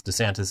who asked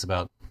DeSantis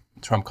about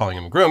Trump calling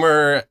him a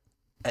groomer,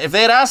 if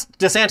they had asked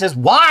DeSantis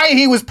why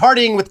he was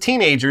partying with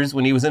teenagers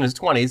when he was in his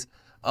 20s,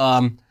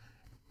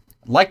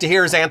 like to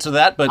hear his answer to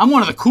that. But I'm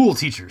one of the cool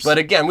teachers. But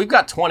again, we've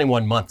got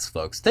 21 months,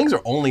 folks. Things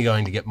are only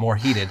going to get more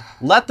heated.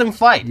 Let them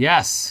fight.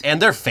 Yes.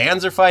 And their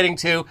fans are fighting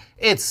too.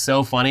 It's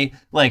so funny.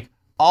 Like,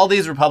 all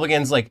these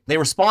Republicans, like, they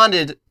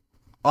responded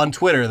on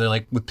Twitter. They're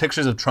like, with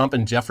pictures of Trump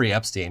and Jeffrey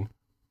Epstein,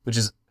 which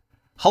is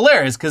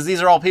hilarious because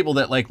these are all people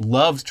that, like,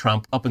 loved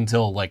Trump up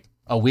until, like,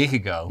 a week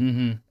ago.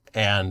 Mm-hmm.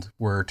 And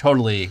were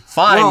totally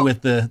fine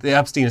with the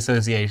Epstein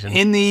Association.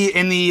 In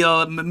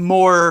the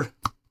more...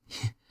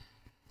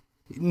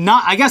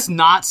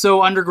 not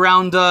so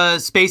underground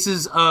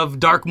spaces of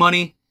dark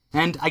money,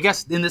 and I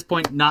guess in this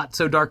point not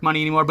so dark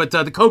money anymore, but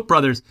the Koch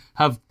brothers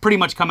have pretty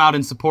much come out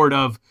in support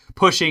of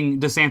pushing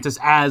DeSantis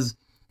as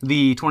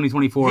the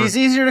 2024. He's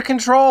easier to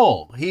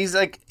control. He's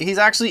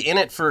actually in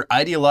it for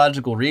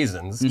ideological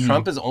reasons. Mm-hmm.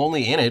 Trump is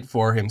only in it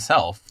for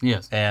himself.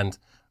 Yes. And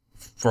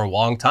for a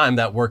long time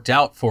that worked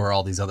out for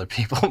all these other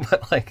people.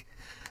 But like,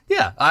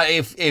 yeah,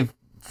 if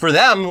for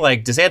them,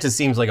 like, DeSantis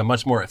seems like a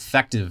much more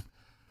effective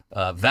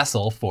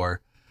vessel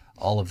for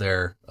all of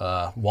their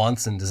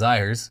wants and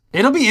desires.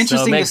 It'll be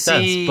interesting to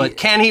sense. see. But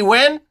can he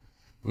win?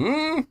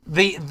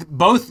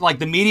 Both like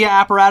the media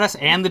apparatus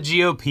and the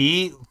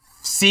GOP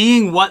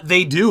seeing what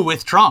they do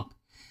with Trump,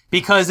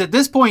 because at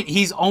this point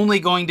he's only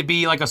going to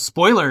be like a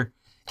spoiler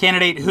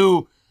candidate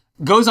who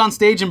goes on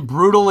stage and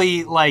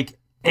brutally like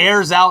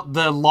airs out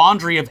the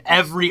laundry of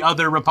every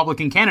other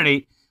Republican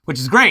candidate, which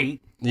is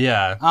great.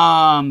 Yeah.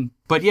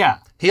 But yeah.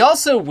 He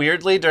also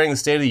weirdly during the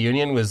State of the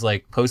Union was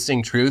like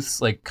posting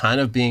truths, like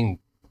kind of being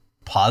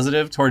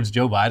positive towards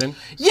Joe Biden.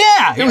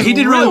 Yeah, he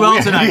did really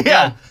well tonight.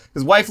 Yeah.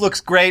 His wife looks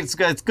great.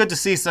 It's good to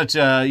see such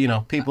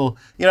people.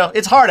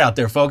 It's hard out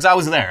there, folks. I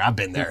was there. I've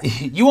been there.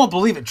 You won't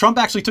believe it. Trump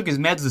actually took his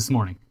meds this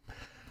morning.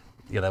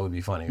 Yeah, that would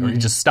be funny. Or he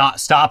just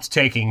stopped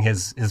taking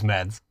his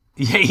meds.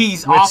 Yeah,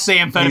 he's off the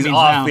amphetamines. He's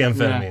off the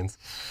amphetamines.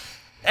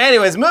 Yeah.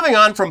 Anyways, moving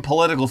on from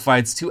political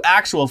fights to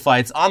actual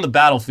fights on the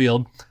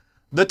battlefield,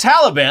 the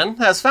Taliban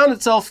has found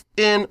itself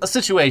in a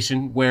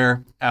situation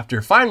where,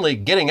 after finally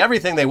getting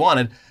everything they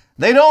wanted,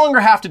 they no longer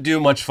have to do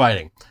much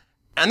fighting.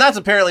 And that's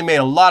apparently made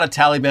a lot of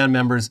Taliban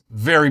members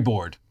very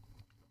bored.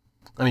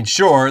 I mean,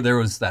 sure, there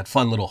was that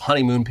fun little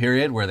honeymoon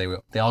period where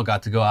they all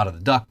got to go out of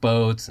the duck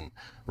boats and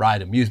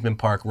ride amusement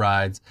park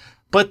rides.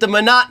 But the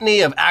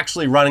monotony of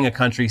actually running a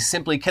country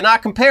simply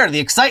cannot compare to the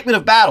excitement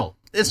of battle.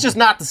 It's just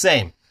not the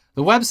same.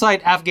 The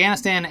website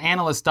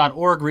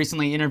AfghanistanAnalyst.org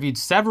recently interviewed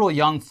several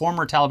young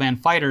former Taliban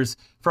fighters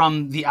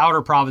from the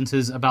outer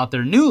provinces about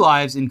their new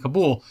lives in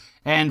Kabul,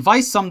 and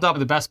Vice summed up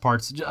the best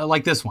parts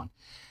like this one.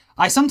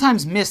 I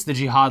sometimes miss the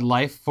jihad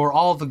life for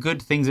all the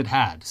good things it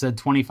had, said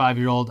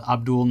 25-year-old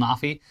Abdul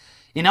Nafi.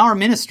 In our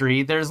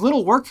ministry, there's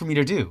little work for me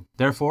to do.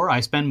 Therefore, I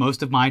spend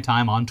most of my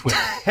time on Twitter.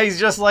 He's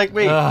just like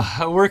me.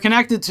 We're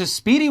connected to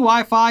speedy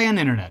Wi-Fi and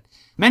internet.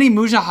 Many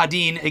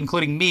mujahideen,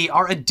 including me,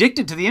 are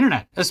addicted to the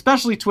internet,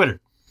 especially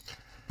Twitter.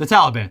 The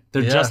Taliban,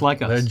 they're just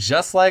like us. They're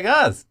just like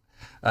us.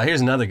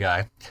 Here's another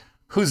guy.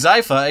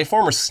 Huzaifa, a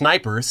former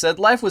sniper, said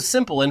life was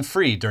simple and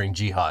free during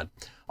jihad.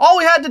 All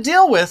we had to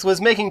deal with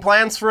was making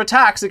plans for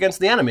attacks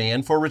against the enemy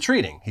and for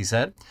retreating, he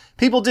said.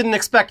 People didn't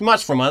expect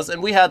much from us,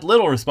 and we had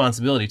little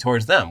responsibility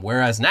towards them,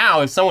 whereas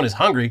now, if someone is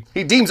hungry,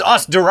 he deems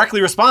us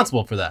directly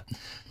responsible for that.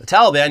 The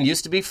Taliban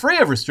used to be free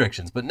of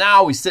restrictions, but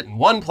now we sit in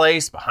one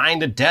place,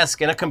 behind a desk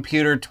and a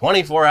computer,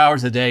 24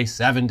 hours a day,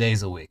 7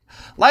 days a week.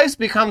 Life's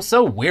become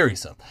so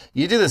wearisome.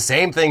 You do the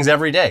same things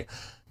every day.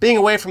 Being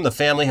away from the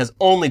family has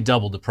only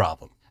doubled the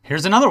problem.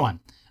 Here's another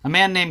one. A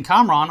man named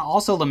Kamran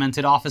also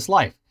lamented office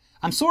life.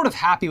 I'm sort of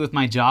happy with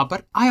my job,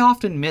 but I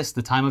often miss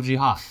the time of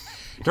jihad.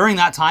 During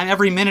that time,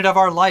 every minute of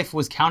our life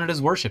was counted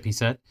as worship, he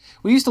said.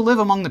 We used to live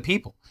among the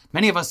people.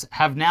 Many of us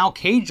have now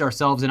caged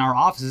ourselves in our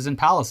offices and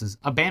palaces,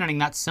 abandoning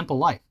that simple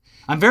life.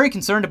 I'm very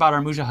concerned about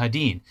our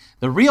mujahideen.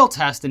 The real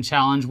test and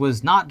challenge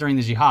was not during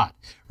the jihad.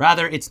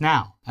 Rather, it's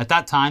now. At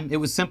that time, it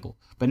was simple.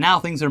 But now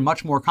things are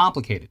much more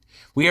complicated.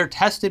 We are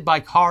tested by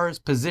cars,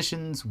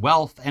 positions,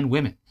 wealth, and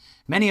women.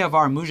 Many of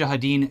our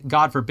mujahideen,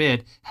 God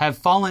forbid, have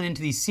fallen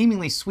into these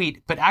seemingly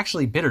sweet but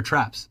actually bitter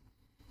traps.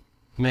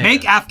 Man.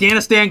 Make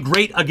Afghanistan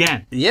great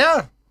again.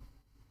 Yeah.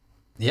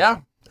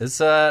 Yeah.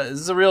 This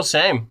is a real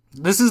shame.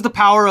 This is the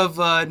power of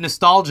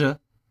nostalgia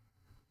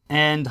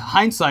and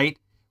hindsight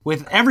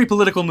with every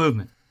political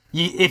movement.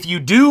 If you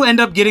do end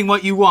up getting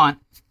what you want,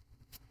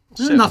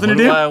 there's nothing to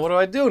do. What do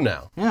I do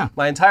now? Yeah.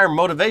 My entire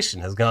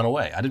motivation has gone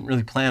away. I didn't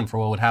really plan for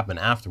what would happen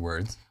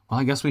afterwards. Well,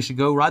 I guess we should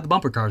go ride the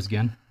bumper cars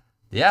again.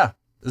 Yeah.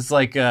 It's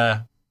like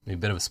a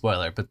bit of a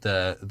spoiler, but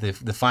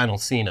the final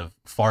scene of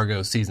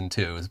Fargo season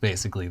 2 is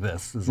basically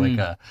this. It's like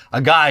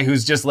a guy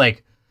who's just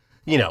like,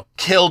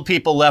 killed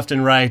people left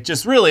and right,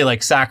 just really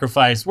like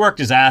sacrificed, worked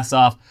his ass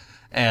off,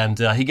 and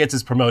he gets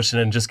his promotion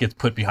and just gets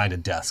put behind a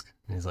desk.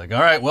 And he's like,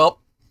 all right, well,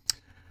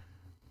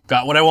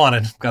 got what I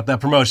wanted. Got that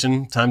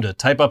promotion. Time to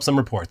type up some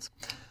reports.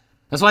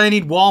 That's why they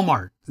need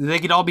Walmart. They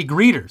could all be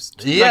greeters.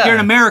 Yeah. Like here in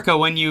America,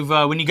 when you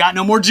got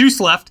no more juice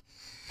left,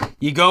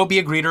 you go be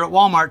a greeter at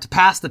Walmart to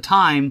pass the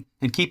time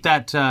and keep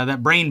that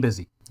brain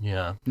busy.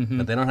 Yeah,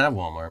 but they don't have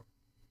Walmart.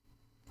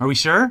 Are we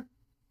sure?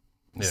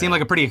 Yeah. Seem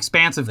like a pretty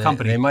expansive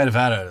company. They might have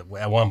had at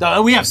one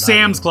point. We have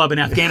Sam's Club in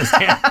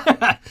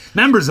Afghanistan.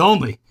 Members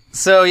only.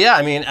 So yeah,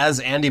 I mean, as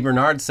Andy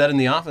Bernard said in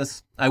The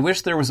Office, I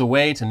wish there was a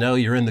way to know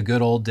you're in the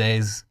good old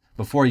days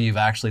before you've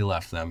actually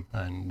left them.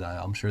 And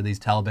I'm sure these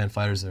Taliban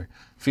fighters are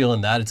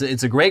feeling that.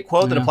 It's a great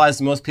quote that applies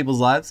to most people's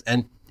lives,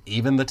 and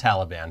even the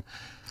Taliban.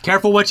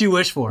 Careful what you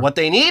wish for. What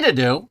they need to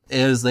do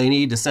is they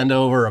need to send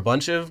over a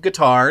bunch of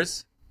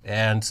guitars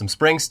and some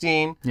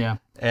Springsteen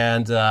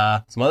and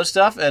some other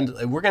stuff,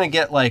 and we're going to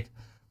get like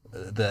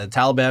the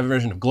Taliban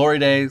version of Glory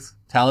Days,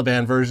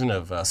 Taliban version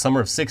of Summer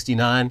of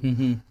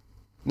 '69.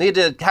 Need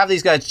to have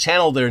these guys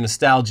channel their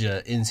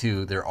nostalgia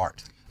into their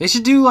art. They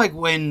should do like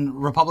when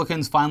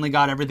Republicans finally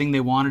got everything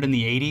they wanted in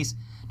the 80s,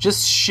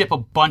 just ship a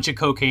bunch of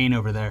cocaine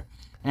over there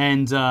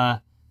and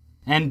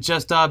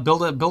just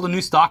build a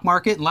new stock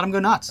market and let them go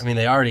nuts. I mean,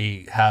 they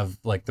already have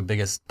like the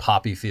biggest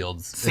poppy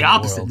fields. It's the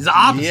opposite. It's the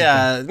opposite.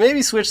 Yeah,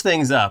 maybe switch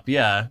things up.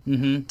 Yeah,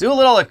 do a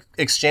little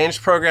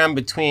exchange program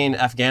between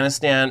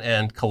Afghanistan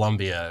and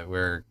Colombia,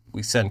 where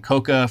we send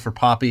coca for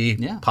poppy,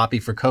 poppy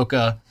for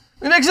coca.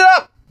 We mix it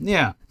up.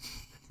 Yeah,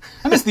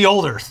 I miss the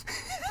old Earth.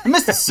 I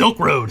miss the Silk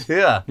Road.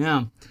 Yeah.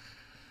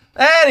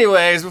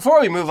 Anyways,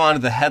 before we move on to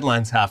the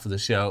headlines half of the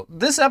show,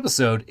 this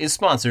episode is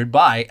sponsored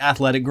by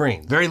Athletic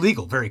Greens. Very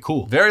legal, very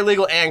cool. Very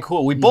legal and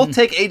cool. We both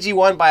take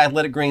AG1 by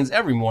Athletic Greens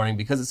every morning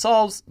because it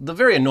solves the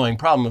very annoying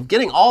problem of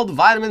getting all the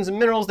vitamins and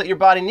minerals that your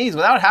body needs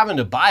without having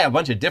to buy a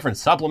bunch of different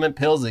supplement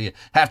pills that you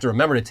have to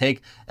remember to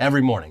take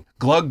every morning.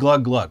 Glug,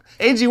 glug, glug.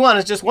 AG1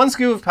 is just one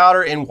scoop of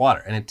powder in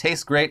water, and it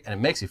tastes great, and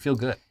it makes you feel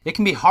good. It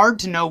can be hard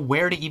to know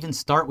where to even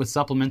start with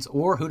supplements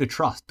or who to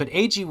trust, but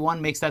AG1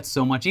 makes that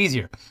so much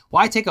easier.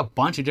 Why take a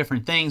bunch of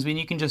different things when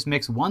you can just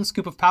mix one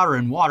scoop of powder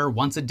in water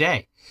once a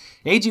day?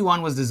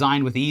 AG1 was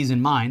designed with ease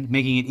in mind,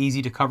 making it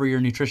easy to cover your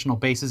nutritional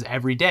bases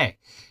every day.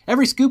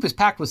 Every scoop is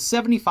packed with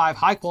 75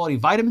 high-quality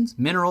vitamins,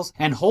 minerals,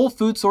 and whole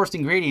food-sourced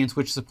ingredients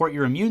which support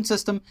your immune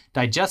system,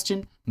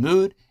 digestion,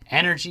 mood,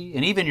 energy,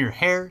 and even your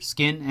hair,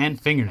 skin, and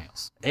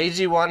fingernails.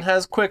 AG1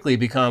 has quickly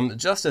become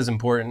just as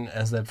important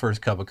as that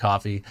first cup of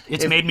coffee.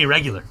 It's made me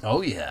regular.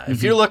 Oh yeah.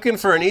 If you're looking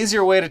for an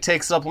easier way to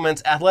take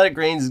supplements, Athletic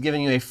Greens is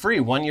giving you a free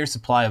 1-year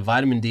supply of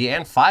vitamin D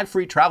and 5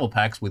 free travel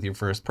packs with your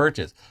first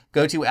purchase.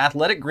 Go to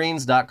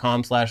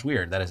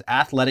athleticgreens.com/weird. That is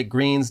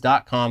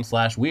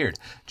athleticgreens.com/weird.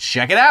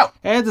 Check it out.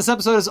 And this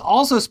episode is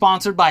also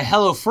sponsored by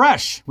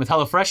HelloFresh. With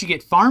HelloFresh, you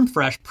get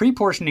farm-fresh,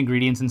 pre-portioned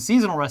ingredients and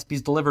seasonal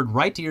recipes delivered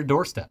right to your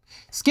doorstep.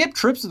 Skip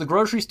trips to the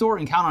grocery store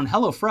and count on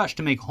HelloFresh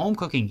to make home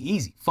cooking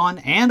easy, fun,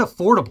 and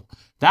affordable.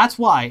 That's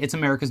why it's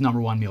America's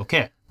 #1 meal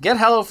kit. Get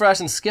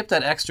HelloFresh and skip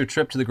that extra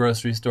trip to the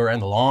grocery store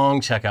and the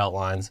long checkout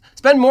lines.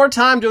 Spend more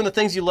time doing the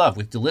things you love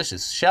with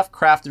delicious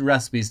chef-crafted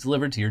recipes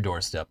delivered to your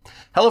doorstep.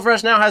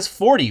 HelloFresh now has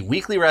 40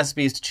 weekly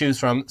recipes to choose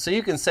from, so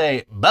you can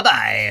say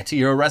bye-bye to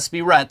your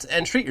recipe rut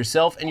and treat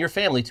yourself and your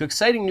family to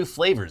exciting new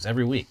flavors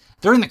every week.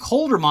 During the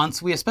colder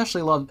months, we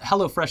especially love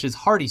HelloFresh's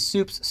hearty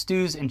soups,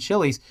 stews, and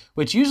chilies,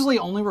 which usually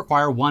only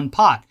require one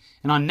pot.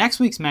 And on next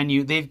week's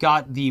menu, they've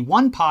got the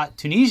one-pot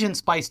Tunisian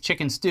spiced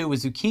chicken stew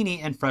with zucchini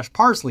and fresh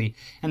parsley,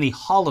 and the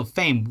Hall of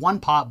Fame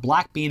one-pot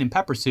black bean and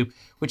pepper soup,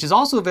 which is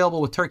also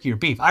available with turkey or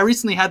beef. I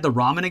recently had the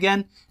ramen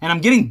again, and I'm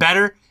getting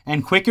better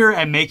and quicker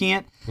at making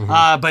it.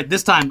 But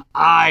this time,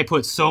 I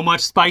put so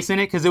much spice in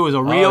it because it was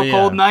a real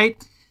cold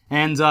night,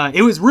 and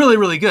it was really,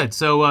 really good.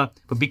 So,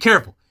 but be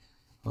careful.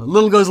 A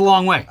little goes a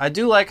long way. I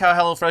do like how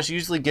HelloFresh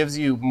usually gives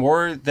you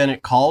more than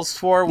it calls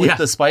for with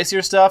the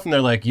spicier stuff, and they're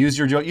like, use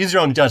your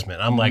own judgment.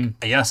 I'm like,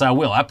 yes, I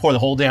will. I pour the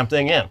whole damn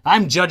thing in.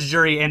 I'm judge,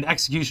 jury, and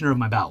executioner of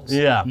my bowels.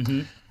 Yeah.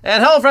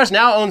 And HelloFresh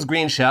now owns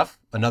Green Chef,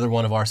 another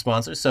one of our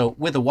sponsors. So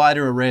with a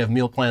wider array of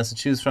meal plans to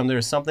choose from, there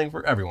is something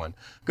for everyone.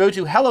 Go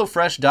to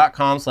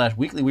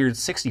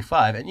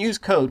HelloFresh.com/weeklyweird65 and use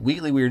code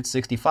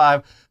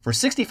weeklyweird65 for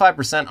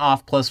 65%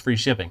 off plus free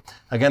shipping.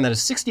 Again, that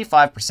is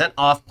 65%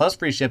 off plus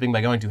free shipping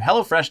by going to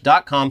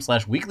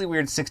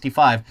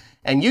HelloFresh.com/weeklyweird65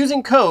 and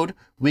using code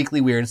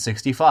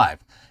weeklyweird65.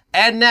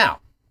 And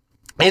now,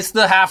 it's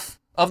the half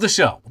of the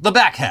show, the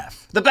back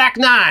half, the back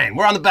nine.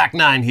 We're on the back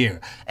nine here.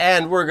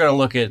 And we're going to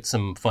look at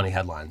some funny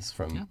headlines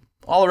from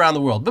all around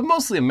the world, but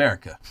mostly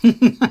America.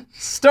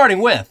 Starting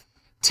with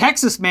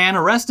Texas man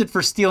arrested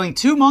for stealing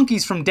 2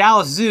 monkeys from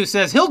Dallas Zoo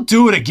says he'll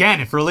do it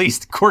again if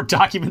released, court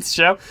documents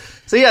show.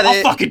 So yeah,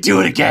 I'll fucking do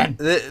it again.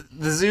 The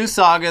zoo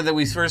saga that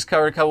we first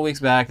covered a couple weeks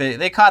back,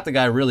 they caught the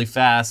guy really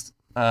fast.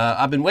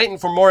 I've been waiting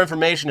for more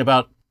information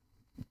about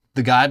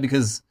the guy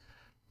because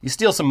you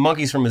steal some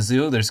monkeys from a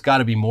zoo, there's got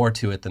to be more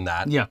to it than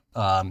that. Yeah.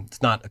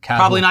 It's not a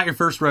casual... Probably not your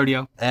first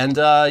rodeo. And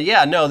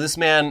this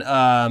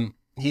man,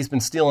 he's been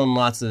stealing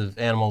lots of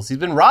animals. He's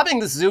been robbing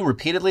the zoo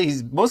repeatedly.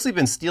 He's mostly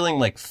been stealing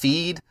like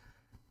feed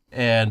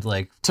and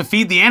like... To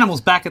feed the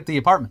animals back at the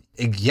apartment.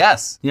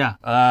 Yes. Yeah.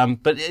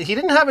 But he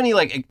didn't have any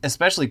like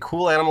especially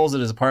cool animals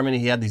at his apartment.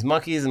 He had these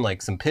monkeys and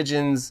like some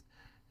pigeons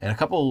and a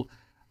couple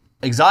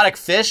exotic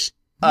fish.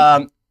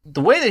 The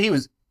way that he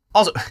was...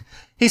 Also,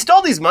 he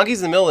stole these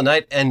monkeys in the middle of the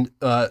night and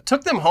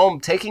took them home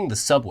taking the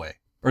subway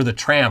or the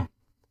tram.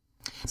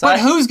 So but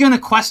who's going to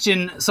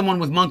question someone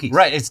with monkeys?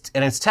 Right,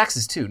 it's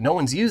Texas too. No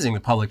one's using the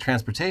public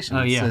transportation.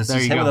 Oh yeah, it's there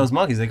just you him go. and those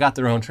monkeys. They got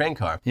their own train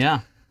car. Yeah.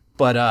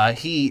 But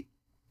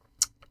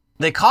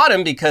they caught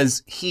him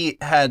because he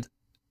had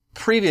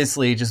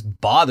previously just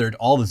bothered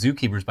all the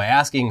zookeepers by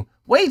asking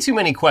way too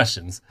many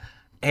questions.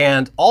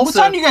 And also...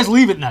 What time do you guys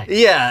leave at night?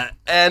 Yeah,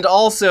 and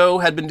also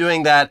had been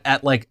doing that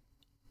at like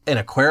an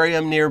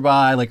aquarium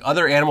nearby, like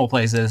other animal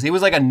places. He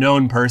was like a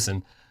known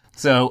person.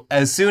 So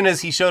as soon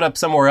as he showed up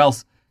somewhere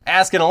else,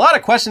 asking a lot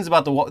of questions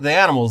about the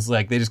animals,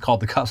 like they just called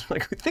the cops.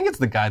 Like, we think it's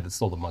the guy that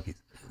stole the monkeys.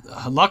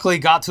 Luckily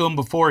got to him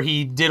before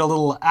he did a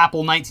little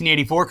Apple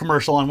 1984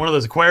 commercial on one of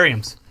those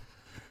aquariums.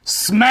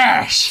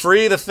 Smash!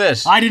 Free the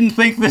fish. I didn't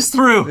think this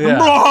through.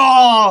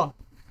 Yeah.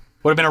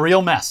 Would have been a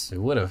real mess. It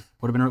would have.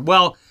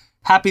 Well,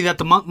 happy that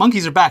the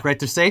monkeys are back, right?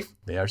 They're safe?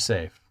 They are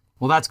safe.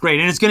 Well, that's great.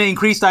 And it's going to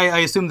increase, I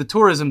assume, the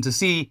tourism to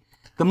see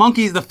the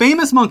monkeys, the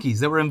famous monkeys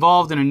that were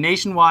involved in a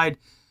nationwide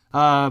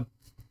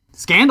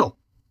scandal.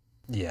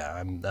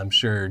 Yeah, I'm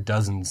sure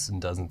dozens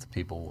and dozens of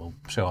people will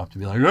show up to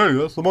be like, hey,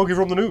 that's the monkey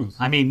from the news.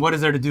 I mean, what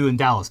is there to do in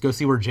Dallas? Go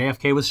see where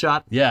JFK was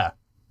shot? Yeah.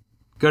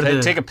 Go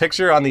to take a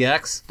picture on the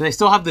X. Do they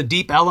still have the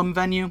Deep Ellum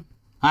venue?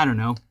 I don't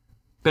know.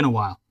 Been a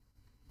while.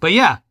 But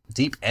yeah.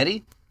 Deep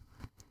Eddy?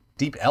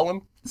 Deep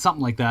Ellum?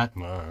 Something like that.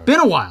 Been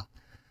a while.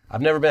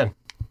 I've never been.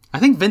 I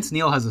think Vince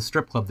Neil has a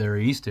strip club there.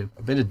 He used to.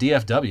 I've been to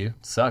DFW.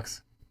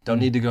 Sucks. Don't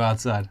need to go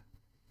outside.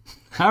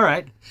 All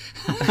right.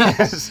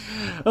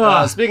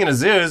 Speaking of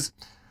zoos,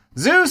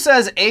 zoo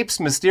says ape's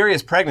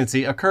mysterious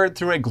pregnancy occurred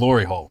through a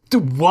glory hole.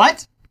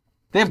 What?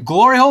 They have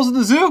glory holes at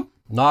the zoo?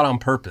 Not on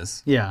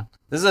purpose. Yeah.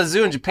 This is a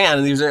zoo in Japan,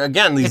 and these are,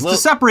 again, these It's little...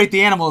 to separate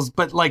the animals,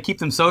 but like keep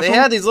them social? They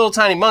had these little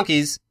tiny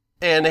monkeys,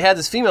 and they had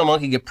this female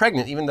monkey get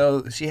pregnant, even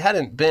though she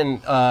hadn't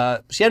been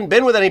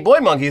with any boy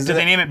monkeys. Did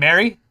they name it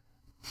Mary?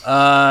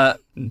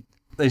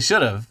 They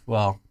should have.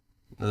 Well,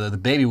 the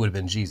baby would have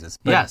been Jesus.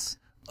 But Yes.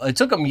 It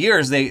took them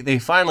years. They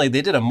finally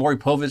did a Maury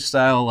Povich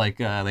style, like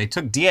they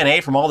took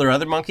DNA from all their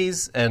other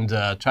monkeys and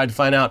tried to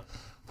find out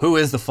who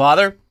is the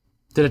father.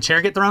 Did a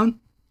chair get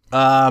thrown?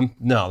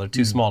 No, they're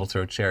too small to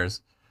throw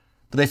chairs.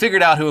 But they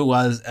figured out who it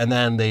was, and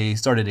then they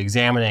started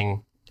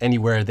examining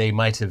anywhere they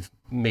might have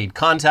made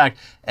contact,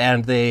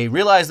 and they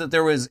realized that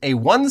there was a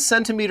 1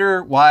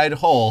 centimeter wide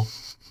hole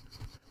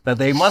that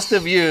they must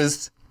have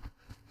used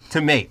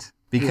to mate,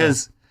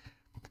 because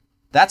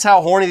that's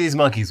how horny these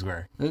monkeys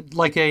were.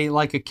 Like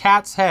a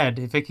cat's head.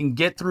 If it can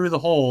get through the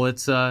hole,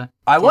 it's I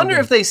wonder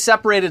if they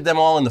separated them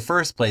all in the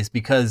first place,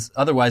 because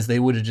otherwise they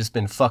would have just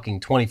been fucking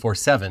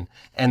 24/7,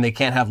 and they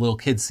can't have little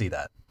kids see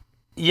that.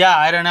 Yeah,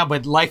 I don't know,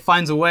 but life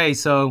finds a way,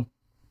 so...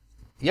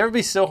 You ever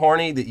be so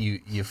horny that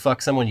you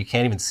fuck someone you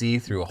can't even see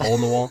through a hole in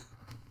the wall?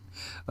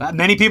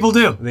 Many people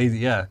do.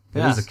 It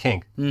is a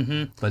kink.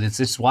 Mm-hmm. But it's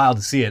just wild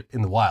to see it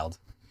in the wild.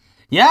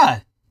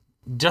 Yeah,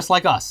 just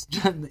like us.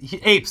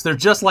 Apes, they're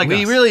just like us.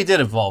 We really did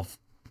evolve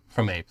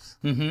from apes.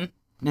 Mm-hmm.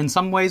 In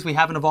some ways, we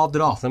haven't evolved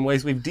at all. In some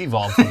ways, we've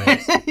devolved from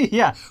apes.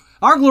 Yeah.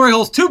 Our glory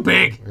hole's too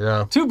big.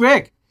 Yeah. Too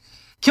big.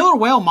 Killer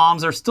whale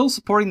moms are still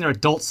supporting their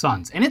adult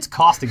sons, and it's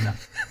costing them.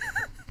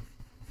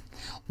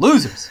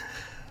 Losers.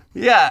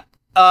 Yeah.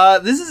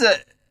 This is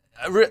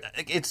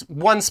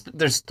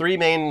there's 3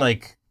 main,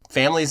 like,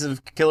 families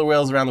of killer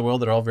whales around the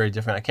world that are all very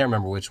different. I can't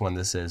remember which one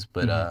this is,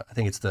 but I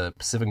think it's the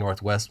Pacific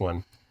Northwest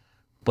one.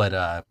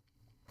 But,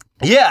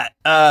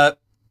 the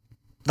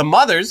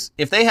mothers,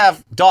 if they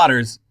have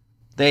daughters,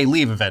 they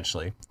leave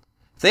eventually.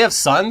 If they have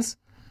sons,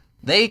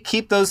 they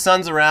keep those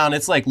sons around.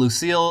 It's like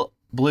Lucille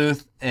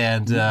Bluth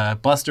and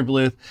Buster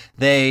Bluth.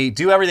 They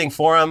do everything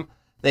for them.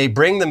 They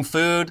bring them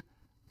food.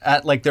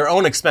 at like their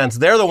own expense.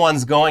 They're the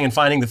ones going and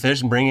finding the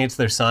fish and bringing it to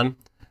their son.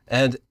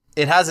 And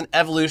it has an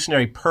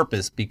evolutionary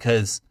purpose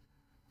because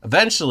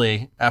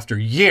eventually, after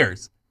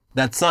years,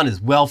 that son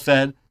is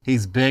well-fed,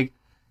 he's big,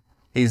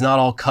 he's not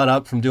all cut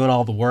up from doing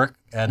all the work,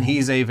 and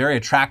he's a very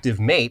attractive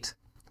mate.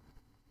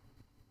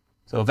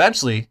 So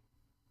eventually,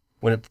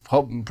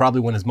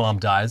 probably when his mom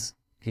dies,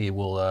 he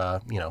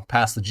will,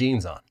 pass the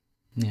genes on.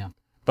 Yeah.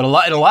 But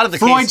in a lot of the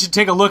Freud cases, should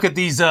take a look at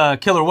these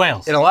killer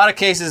whales. in a lot of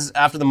cases,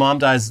 after the mom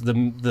dies,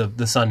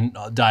 the son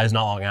dies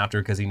not long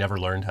after because he never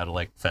learned how to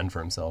like fend for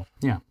himself.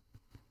 Yeah.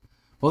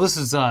 Well, this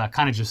is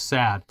kind of just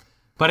sad.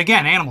 But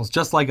again, animals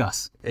just like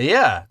us.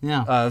 Yeah.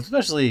 Yeah.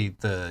 Especially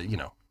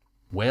the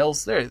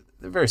whales. They're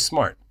very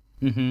smart.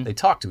 Mm-hmm. They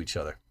talk to each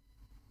other.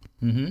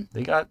 Mm-hmm.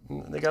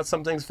 They got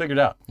some things figured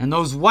out. And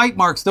those white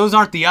marks, those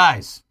aren't the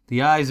eyes.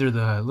 The eyes are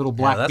the little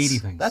black beady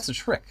things. That's a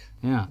trick.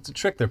 Yeah. It's a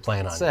trick they're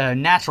playing on. It's a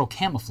natural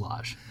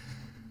camouflage.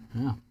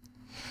 Yeah.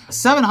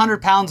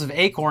 700 pounds of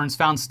acorns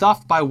found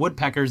stuffed by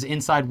woodpeckers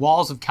inside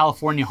walls of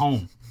California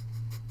home.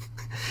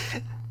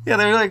 Yeah,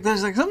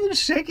 there's like something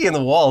shaky in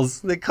the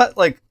walls. They cut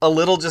like a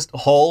little just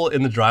hole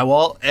in the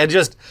drywall and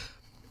just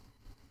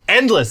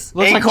endless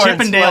Looks acorns. like Chip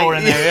and Dale were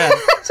in there, yeah.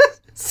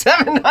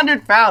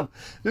 700 pounds.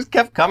 Just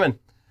kept coming.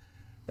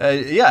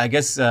 I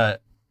guess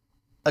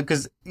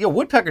because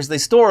woodpeckers they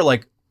store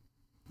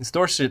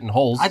shit in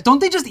holes. Don't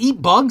they just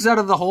eat bugs out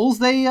of the holes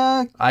they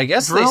I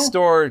guess drill? they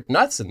store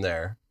nuts in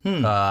there.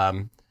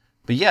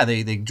 But yeah,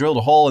 they drilled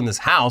a hole in this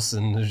house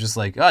and they're just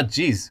like, oh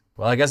geez.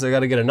 Well, I guess I got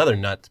to get another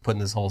nut to put in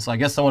this hole. So I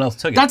guess someone else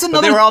took it. But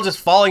they were all just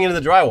falling into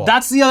the drywall.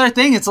 That's the other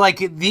thing. It's like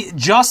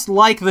just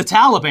like the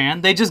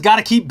Taliban, they just got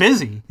to keep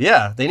busy.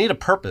 Yeah, they need a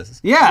purpose.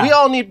 Yeah. We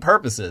all need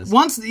purposes.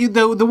 Once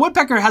the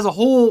woodpecker has a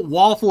whole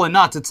wall full of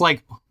nuts, it's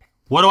like,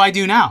 what do I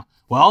do now?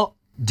 Well,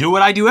 do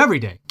what I do every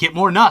day. Get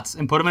more nuts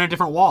and put them in a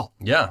different wall.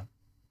 Yeah.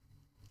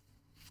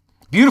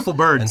 Beautiful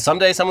bird. And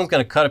someday someone's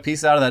going to cut a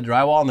piece out of that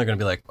drywall and they're going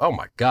to be like, oh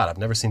my God, I've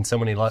never seen so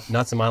many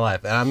nuts in my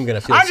life. And I'm going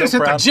to feel I so just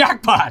hit proud. the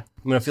jackpot.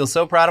 I'm going to feel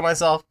so proud of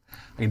myself.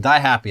 I can die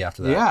happy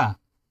after that. Yeah.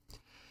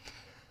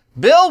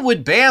 Bill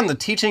would ban the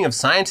teaching of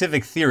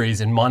scientific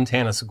theories in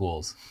Montana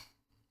schools.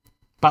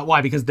 But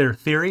why? Because they're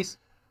theories?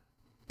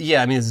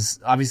 Yeah, I mean, this is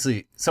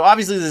obviously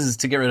this is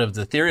to get rid of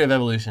the theory of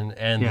evolution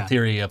and the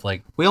theory of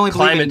like we only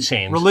believe climate in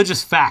change.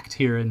 Religious fact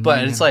here.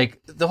 But it's like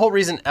the whole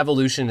reason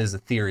evolution is a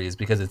theory is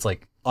because it's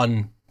like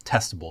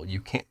untestable. You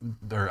can't,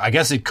 or I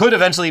guess it could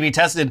eventually be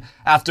tested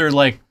after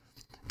like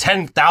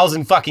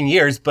 10,000 fucking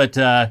years, but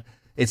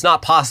it's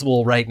not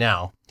possible right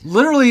now.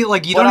 Literally,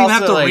 like you But don't even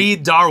have also, to like-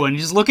 read Darwin. You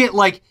just look at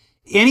like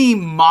any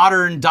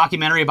modern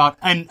documentary about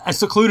a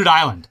secluded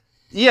island.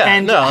 Yeah,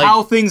 And no, like,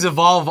 how things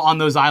evolve on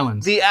those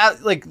islands.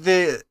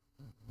 the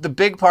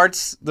big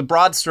parts, the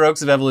broad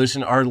strokes of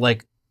evolution are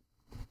like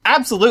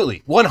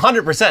absolutely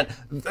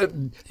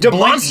 100%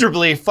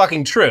 demonstrably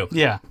fucking true.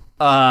 Yeah.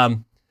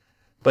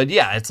 But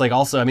yeah, it's like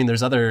also, I mean,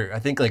 there's other, I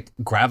think like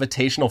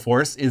gravitational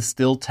force is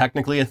still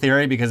technically a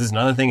theory because it's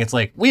another thing. It's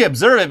like we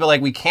observe it, but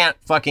like we can't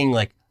fucking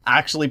like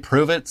actually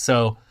prove it.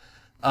 So,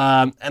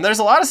 and there's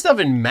a lot of stuff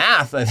in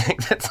math, I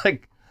think that's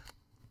like,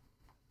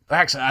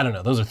 actually, I don't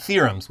know. Those are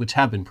theorems which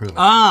have been proven.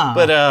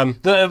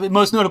 But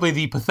most notably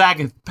the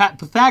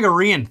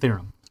Pythagorean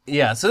theorem.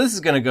 yeah, so this is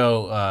going to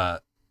go,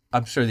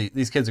 I'm sure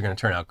these kids are going to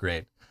turn out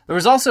great. There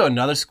was also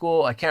another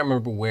school, I can't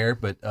remember where,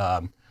 but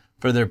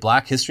for their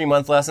Black History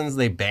Month lessons,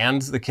 they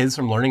banned the kids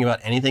from learning about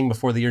anything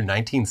before the year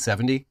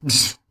 1970,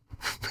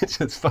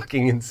 which is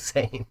fucking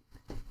insane.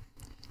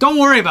 Don't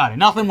worry about it.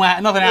 Nothing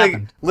Like,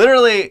 happened.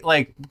 literally,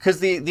 like, because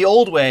the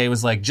old way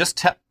was like,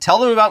 just tell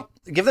them about,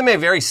 give them a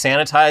very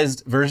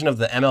sanitized version of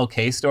the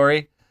MLK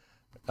story,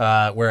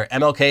 where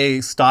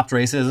MLK stopped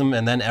racism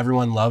and then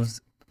everyone loved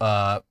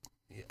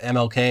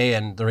MLK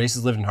and the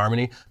races lived in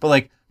harmony. But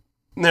like,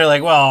 they're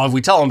like, well, if we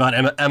tell them about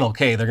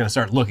MLK, they're going to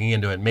start looking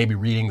into it, maybe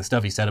reading the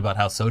stuff he said about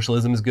how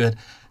socialism is good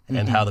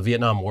and how the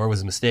Vietnam War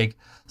was a mistake.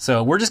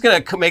 So we're just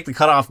going to make the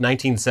cutoff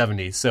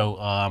 1970. So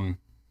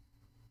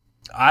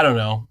I don't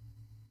know.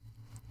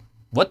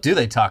 What do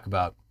they talk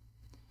about?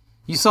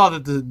 You saw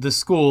that the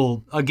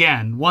school,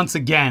 once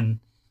again,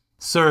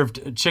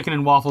 served chicken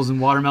and waffles and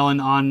watermelon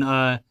on...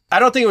 I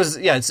don't think it was,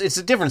 yeah, it's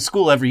a different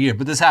school every year,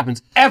 but this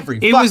happens every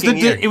fucking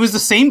year. It was the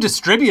same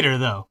distributor,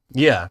 though.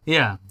 Yeah.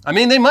 Yeah. I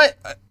mean, they might,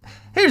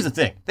 here's the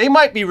thing. They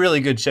might be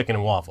really good chicken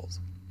and waffles.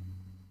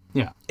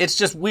 Yeah. It's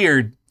just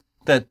weird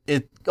that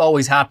it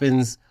always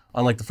happens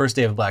on like the first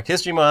day of Black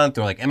History Month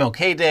or like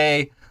MLK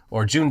Day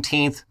or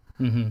Juneteenth.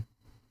 Mm-hmm.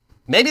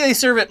 Maybe they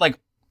serve it like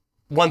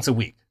once a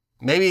week.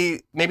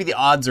 Maybe the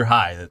odds are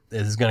high that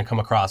this is going to come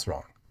across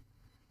wrong.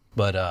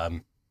 But I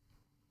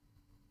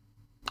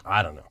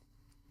don't know.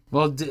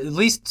 Well, at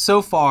least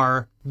so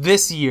far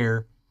this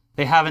year,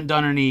 they haven't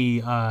done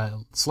any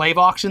slave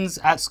auctions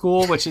at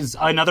school, which is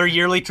another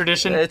yearly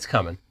tradition. It's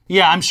coming.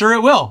 Yeah, I'm sure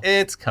it will.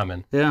 It's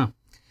coming. Yeah.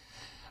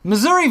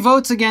 Missouri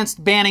votes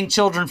against banning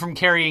children from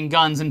carrying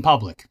guns in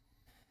public.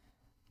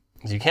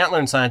 You can't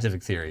learn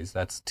scientific theories.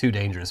 That's too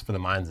dangerous for the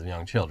minds of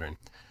young children.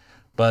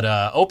 But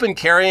open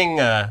carrying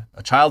a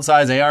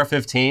child-size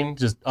AR-15,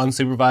 just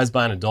unsupervised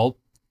by an adult,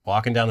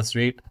 walking down the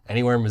street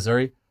anywhere in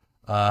Missouri.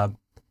 The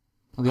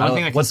only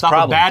thing that can what's the stop a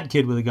problem? bad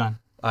kid with a gun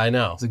I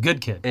know. is a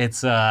good kid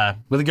It's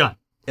with a gun.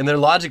 and their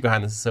logic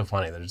behind this is so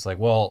funny. They're just like,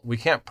 well, we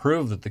can't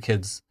prove that the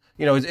kids.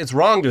 It's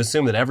wrong to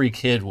assume that every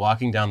kid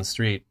walking down the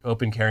street,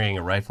 open carrying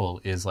a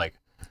rifle, is like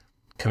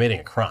committing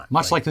a crime.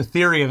 Much like the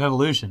theory of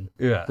evolution.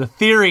 Yeah. The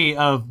theory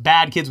of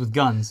bad kids with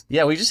guns.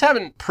 Yeah, we just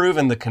haven't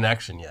proven the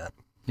connection yet.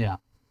 Yeah.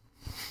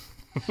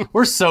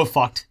 We're so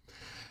fucked.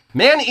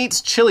 Man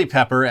eats chili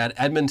pepper at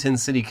Edmonton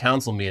City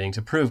Council meeting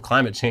to prove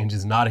climate change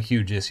is not a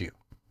huge issue.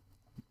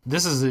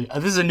 This is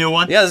a new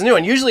one. Yeah, it's new,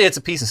 and usually it's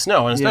a piece of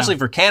snow, and especially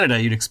for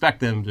Canada, you'd expect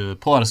them to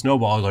pull out a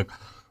snowball like,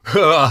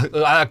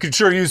 I could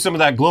sure use some of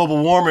that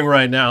global warming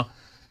right now.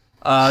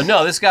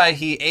 No, this guy,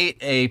 he ate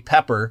a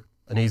pepper,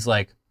 and he's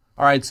like,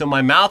 all right, so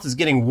my mouth is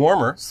getting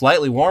warmer,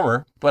 slightly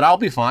warmer, but I'll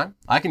be fine.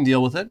 I can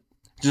deal with it.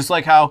 Just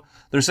like how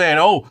they're saying,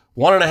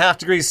 1.5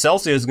 degrees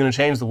Celsius is going to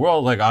change the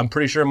world. Like, I'm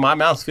pretty sure my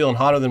mouth's feeling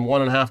hotter than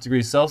 1.5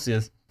 degrees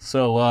Celsius.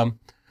 So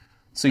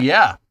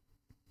yeah.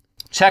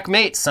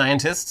 Checkmate,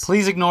 scientists.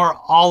 Please ignore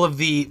all of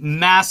the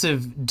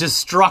massive,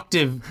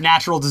 destructive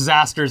natural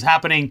disasters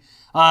happening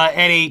at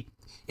a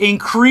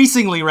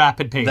increasingly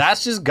rapid pace.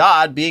 That's just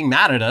God being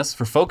mad at us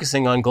for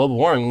focusing on global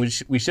warming.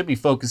 We should be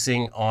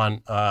focusing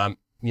on,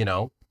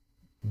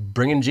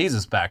 bringing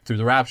Jesus back through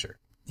the rapture.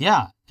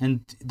 Yeah,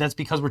 and that's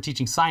because we're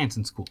teaching science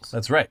in schools.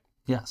 That's right.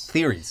 Yes.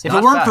 Theories. If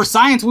not it weren't facts. for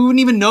science, we wouldn't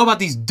even know about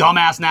these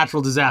dumbass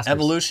natural disasters.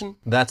 Evolution,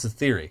 that's a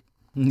theory.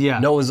 Yeah.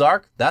 Noah's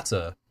Ark, that's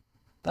a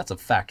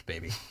fact,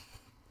 baby.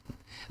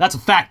 That's a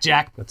fact,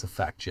 Jack. That's a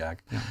fact,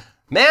 Jack. Yeah.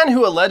 Man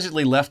who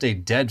allegedly left a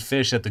dead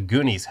fish at the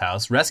Goonies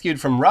house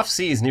rescued from rough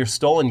seas near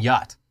stolen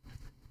yacht.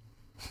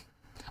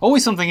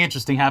 Always something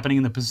interesting happening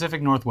in the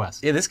Pacific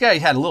Northwest. Yeah, this guy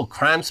had a little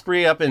crime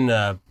spree up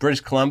in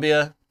British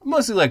Columbia.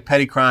 Mostly like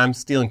petty crimes,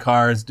 stealing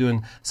cars,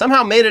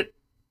 somehow made it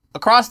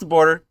across the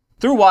border,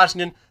 through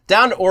Washington,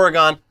 down to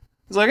Oregon.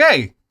 He's like,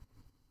 hey,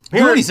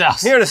 Goonies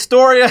house. Here in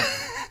Astoria,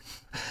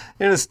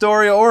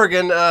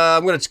 Oregon,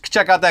 I'm going to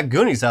check out that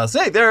Goonies house.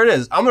 Hey, there it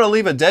is. I'm going to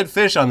leave a dead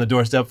fish on the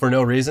doorstep for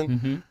no reason.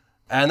 Mm-hmm.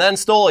 And then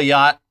stole a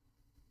yacht,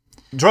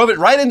 drove it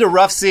right into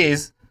rough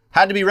seas,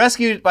 had to be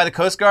rescued by the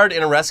Coast Guard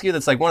in a rescue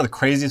that's like one of the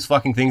craziest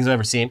fucking things I've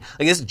ever seen.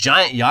 Like this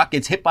giant yacht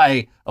gets hit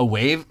by a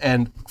wave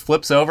and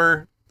flips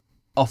over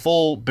a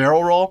full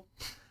barrel roll,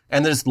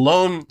 and this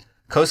lone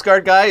Coast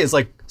Guard guy is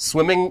like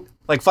swimming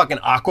like fucking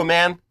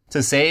Aquaman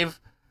to save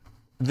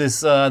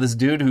this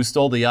dude who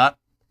stole the yacht.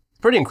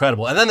 Pretty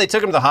incredible. And then they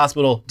took him to the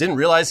hospital, didn't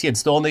realize he had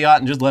stolen the yacht,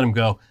 and just let him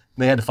go.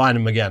 And they had to find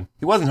him again.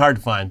 He wasn't hard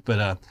to find,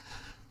 but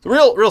the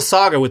real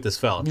saga with this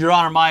fella. Your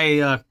Honor,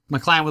 my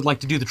client would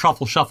like to do the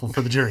truffle shuffle for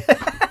the jury.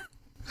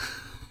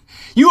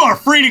 You are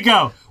free to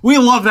go. We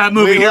love that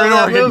movie here in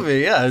Oregon. Movie,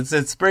 yeah.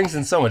 It brings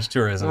in so much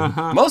tourism.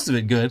 Most of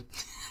it good.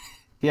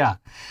 Yeah.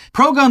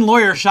 Pro-gun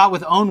lawyer shot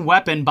with own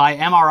weapon by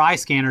MRI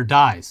scanner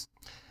dies.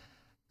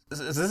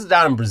 This is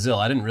down in Brazil.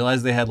 I didn't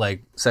realize they had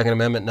like Second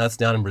Amendment nuts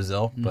down in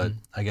Brazil, but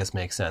I guess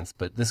makes sense.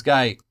 But this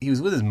guy, he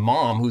was with his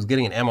mom who was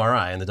getting an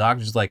MRI, and the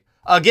doctor's just like,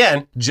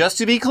 again, just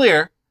to be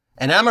clear,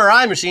 an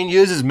MRI machine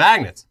uses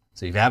magnets.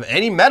 So if you have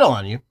any metal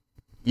on you,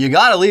 you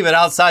got to leave it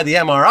outside the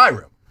MRI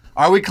room.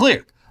 Are we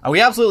clear? Are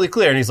we absolutely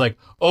clear? And he's like,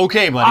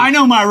 okay, buddy. I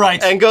know my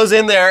rights. And goes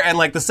in there, and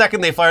like the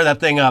second they fire that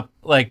thing up,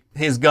 like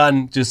his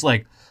gun just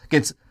like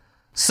gets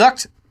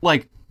sucked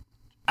like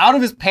out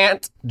of his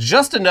pant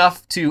just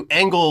enough to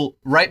angle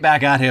right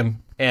back at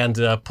him and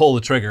pull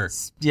the trigger.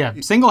 Yeah,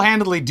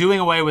 single-handedly doing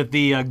away with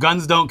the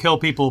guns don't kill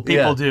people,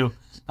 people do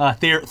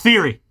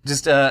theory.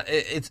 Just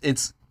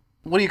it's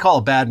what do you call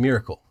a bad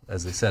miracle,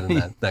 as they said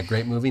in that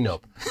great movie,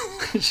 Nope.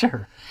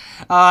 Sure.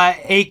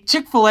 A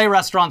Chick-fil-A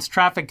restaurant's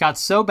traffic got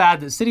so bad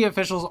that city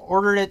officials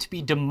ordered it to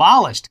be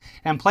demolished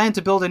and planned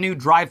to build a new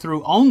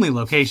drive-through only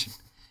location.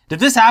 Did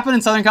this happen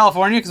in Southern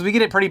California? Because we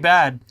get it pretty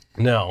bad.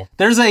 No.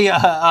 There's a...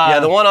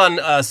 the one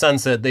on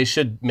Sunset, they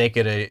should make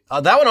it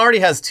a... that one already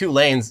has 2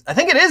 lanes. I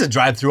think it is a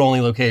drive-through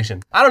only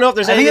location. I don't know if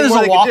there's anything more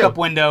I think they there's a could walk-up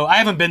do. window. I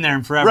haven't been there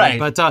in forever. Right.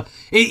 But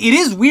it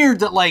is weird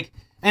that, like...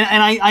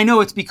 And I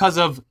know it's because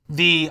of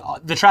the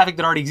traffic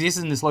that already exists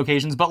in these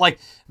locations, but like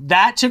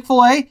that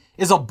Chick-fil-A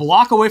is a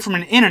block away from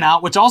an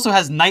In-N-Out, which also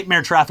has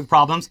nightmare traffic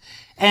problems.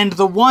 And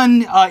the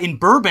one in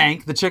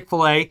Burbank, the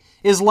Chick-fil-A,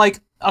 is like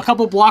a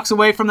couple blocks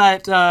away from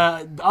that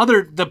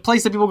the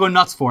place that people go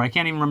nuts for. I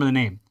can't even remember the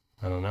name.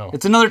 I don't know.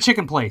 It's another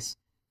chicken place.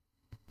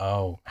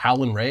 Oh,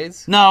 Howlin'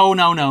 Ray's?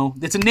 No.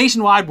 It's a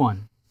nationwide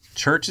one.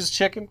 Church's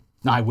Chicken?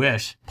 No, I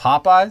wish.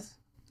 Popeyes?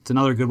 It's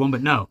another good one,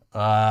 but no.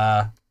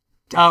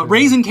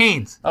 Raising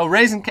Cane's. Oh,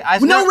 Raisin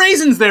Cane's. No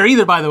raisins there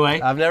either, by the way.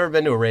 I've never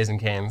been to a Raisin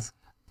Cane's.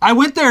 I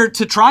went there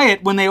to try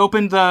it when they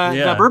opened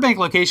the Burbank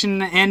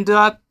location, and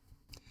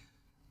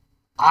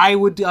I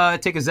would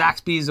take a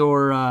Zaxby's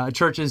or a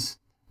Church's.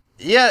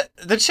 Yeah,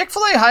 the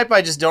Chick-fil-A hype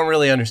I just don't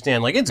really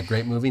understand. Like, it's a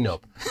great movie,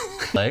 Nope.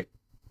 Like,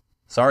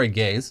 sorry,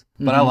 gays,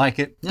 but I like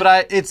it. Yeah.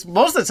 But it's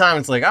most of the time,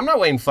 it's like, I'm not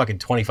waiting fucking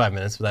 25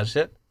 minutes for that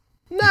shit.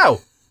 No.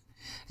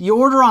 You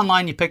order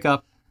online, you pick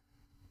up.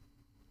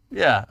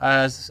 Yeah,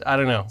 I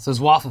don't know. So it's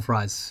waffle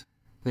fries.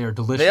 They are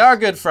delicious. They are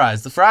good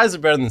fries. The fries are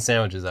better than the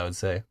sandwiches, I would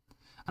say.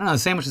 I don't know. The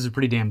sandwiches are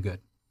pretty damn good.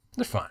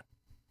 They're fine.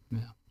 Yeah.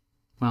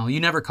 Well, you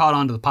never caught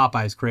on to the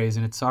Popeyes craze,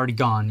 and it's already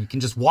gone. You can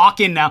just walk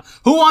in now.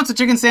 Who wants a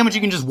chicken sandwich?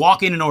 You can just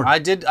walk in and order.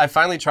 I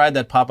finally tried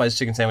that Popeyes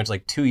chicken sandwich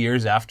like 2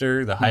 years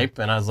after the hype,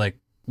 and I was like,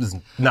 this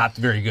is not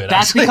very good.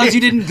 That's actually. because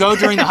you didn't go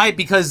during the hype,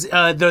 because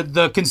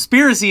the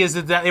conspiracy is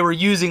that they were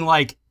using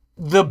like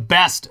the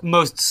best,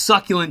 most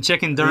succulent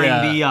chicken during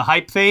the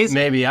hype phase.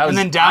 Maybe. And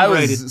then downgraded. I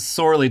was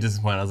sorely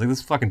disappointed. I was like,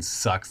 this fucking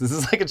sucks. This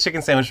is like a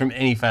chicken sandwich from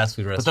any fast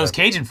food restaurant. But those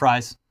Cajun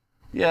fries.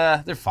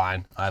 Yeah, they're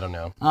fine. I don't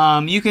know.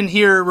 You can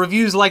hear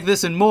reviews like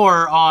this and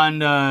more on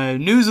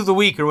News of the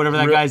Week or whatever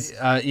that guy's...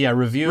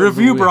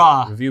 Review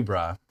Bra. Review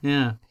Bra.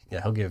 Yeah.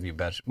 Yeah, he'll give you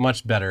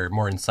much better,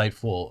 more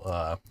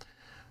insightful,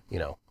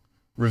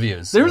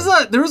 reviews. There was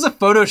a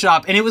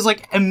Photoshop, and it was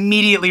like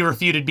immediately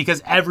refuted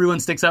because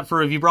everyone sticks up for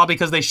Review Bra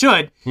because they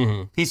should.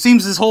 Mm-hmm. He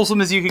seems as wholesome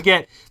as you could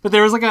get. But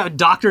there was like a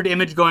doctored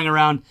image going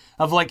around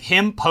of like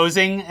him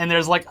posing, and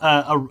there's like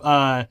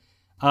a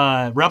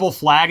rebel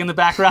flag in the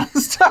background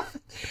and stuff.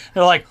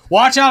 They're like,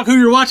 watch out who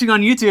you're watching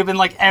on YouTube, and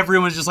like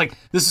everyone's just like,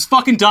 this is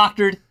fucking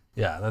doctored.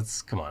 Yeah,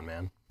 come on,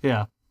 man.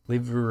 Yeah.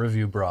 Leave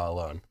Review Bra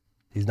alone.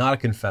 He's not a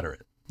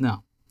Confederate.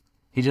 No.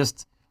 He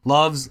just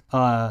loves,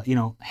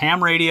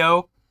 ham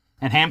radio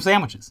and ham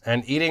sandwiches.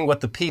 And eating what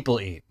the people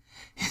eat.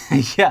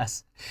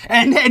 Yes.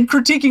 And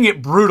critiquing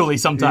it brutally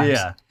sometimes.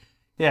 Yeah.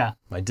 Yeah.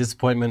 My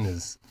disappointment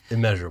is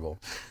immeasurable.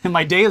 And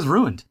my day is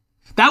ruined.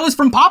 That was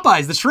from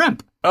Popeyes, the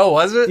shrimp. Oh,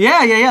 was it?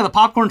 Yeah, the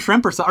popcorn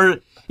shrimp or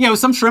something. Yeah, it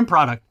was some shrimp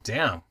product.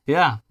 Damn.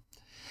 Yeah.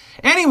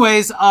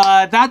 Anyways,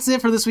 that's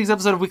it for this week's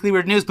episode of Weekly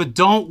Weird News, but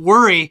don't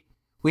worry.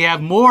 We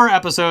have more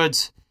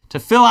episodes to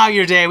fill out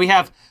your day. We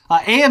have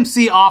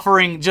AMC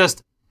offering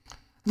just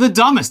the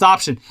dumbest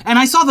option. And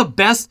I saw the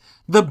best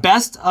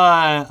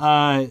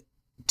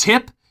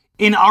tip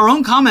in our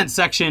own comment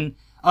section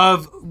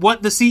of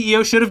what the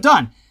CEO should have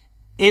done.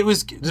 It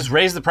was just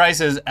raise the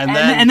prices and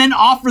then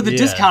offer the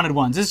discounted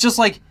ones. It's just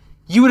like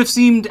you would have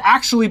seemed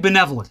actually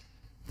benevolent.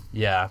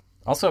 Yeah.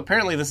 Also,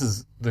 apparently this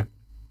is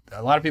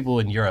a lot of people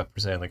in Europe are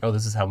saying like, oh,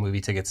 this is how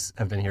movie tickets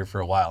have been here for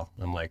a while.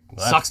 I'm like,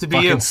 well, sucks to be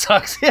you.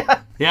 Sucks.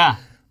 Yeah. Yeah.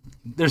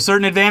 There's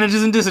certain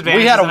advantages and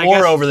disadvantages. We had a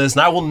war over this,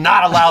 and I will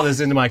not allow this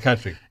into my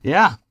country.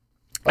 Yeah.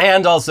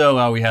 And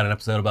also, we had an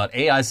episode about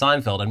AI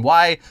Seinfeld and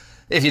why,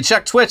 if you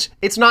check Twitch,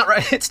 it's not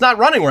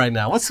running right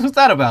now. What's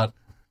that about?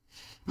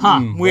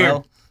 Weird.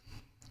 Well.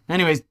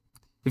 Anyways,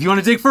 if you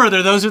want to dig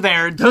further, those are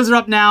there. Those are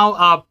up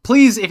now.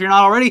 Please, if you're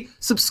not already,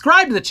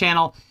 subscribe to the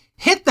channel.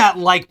 Hit that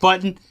like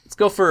button. Let's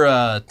go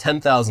for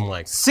 10,000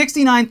 likes.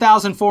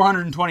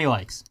 69,420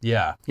 likes.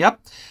 Yeah. Yep.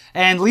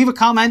 And leave a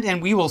comment,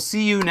 and we will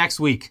see you next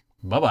week.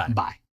 Bye-bye. Bye.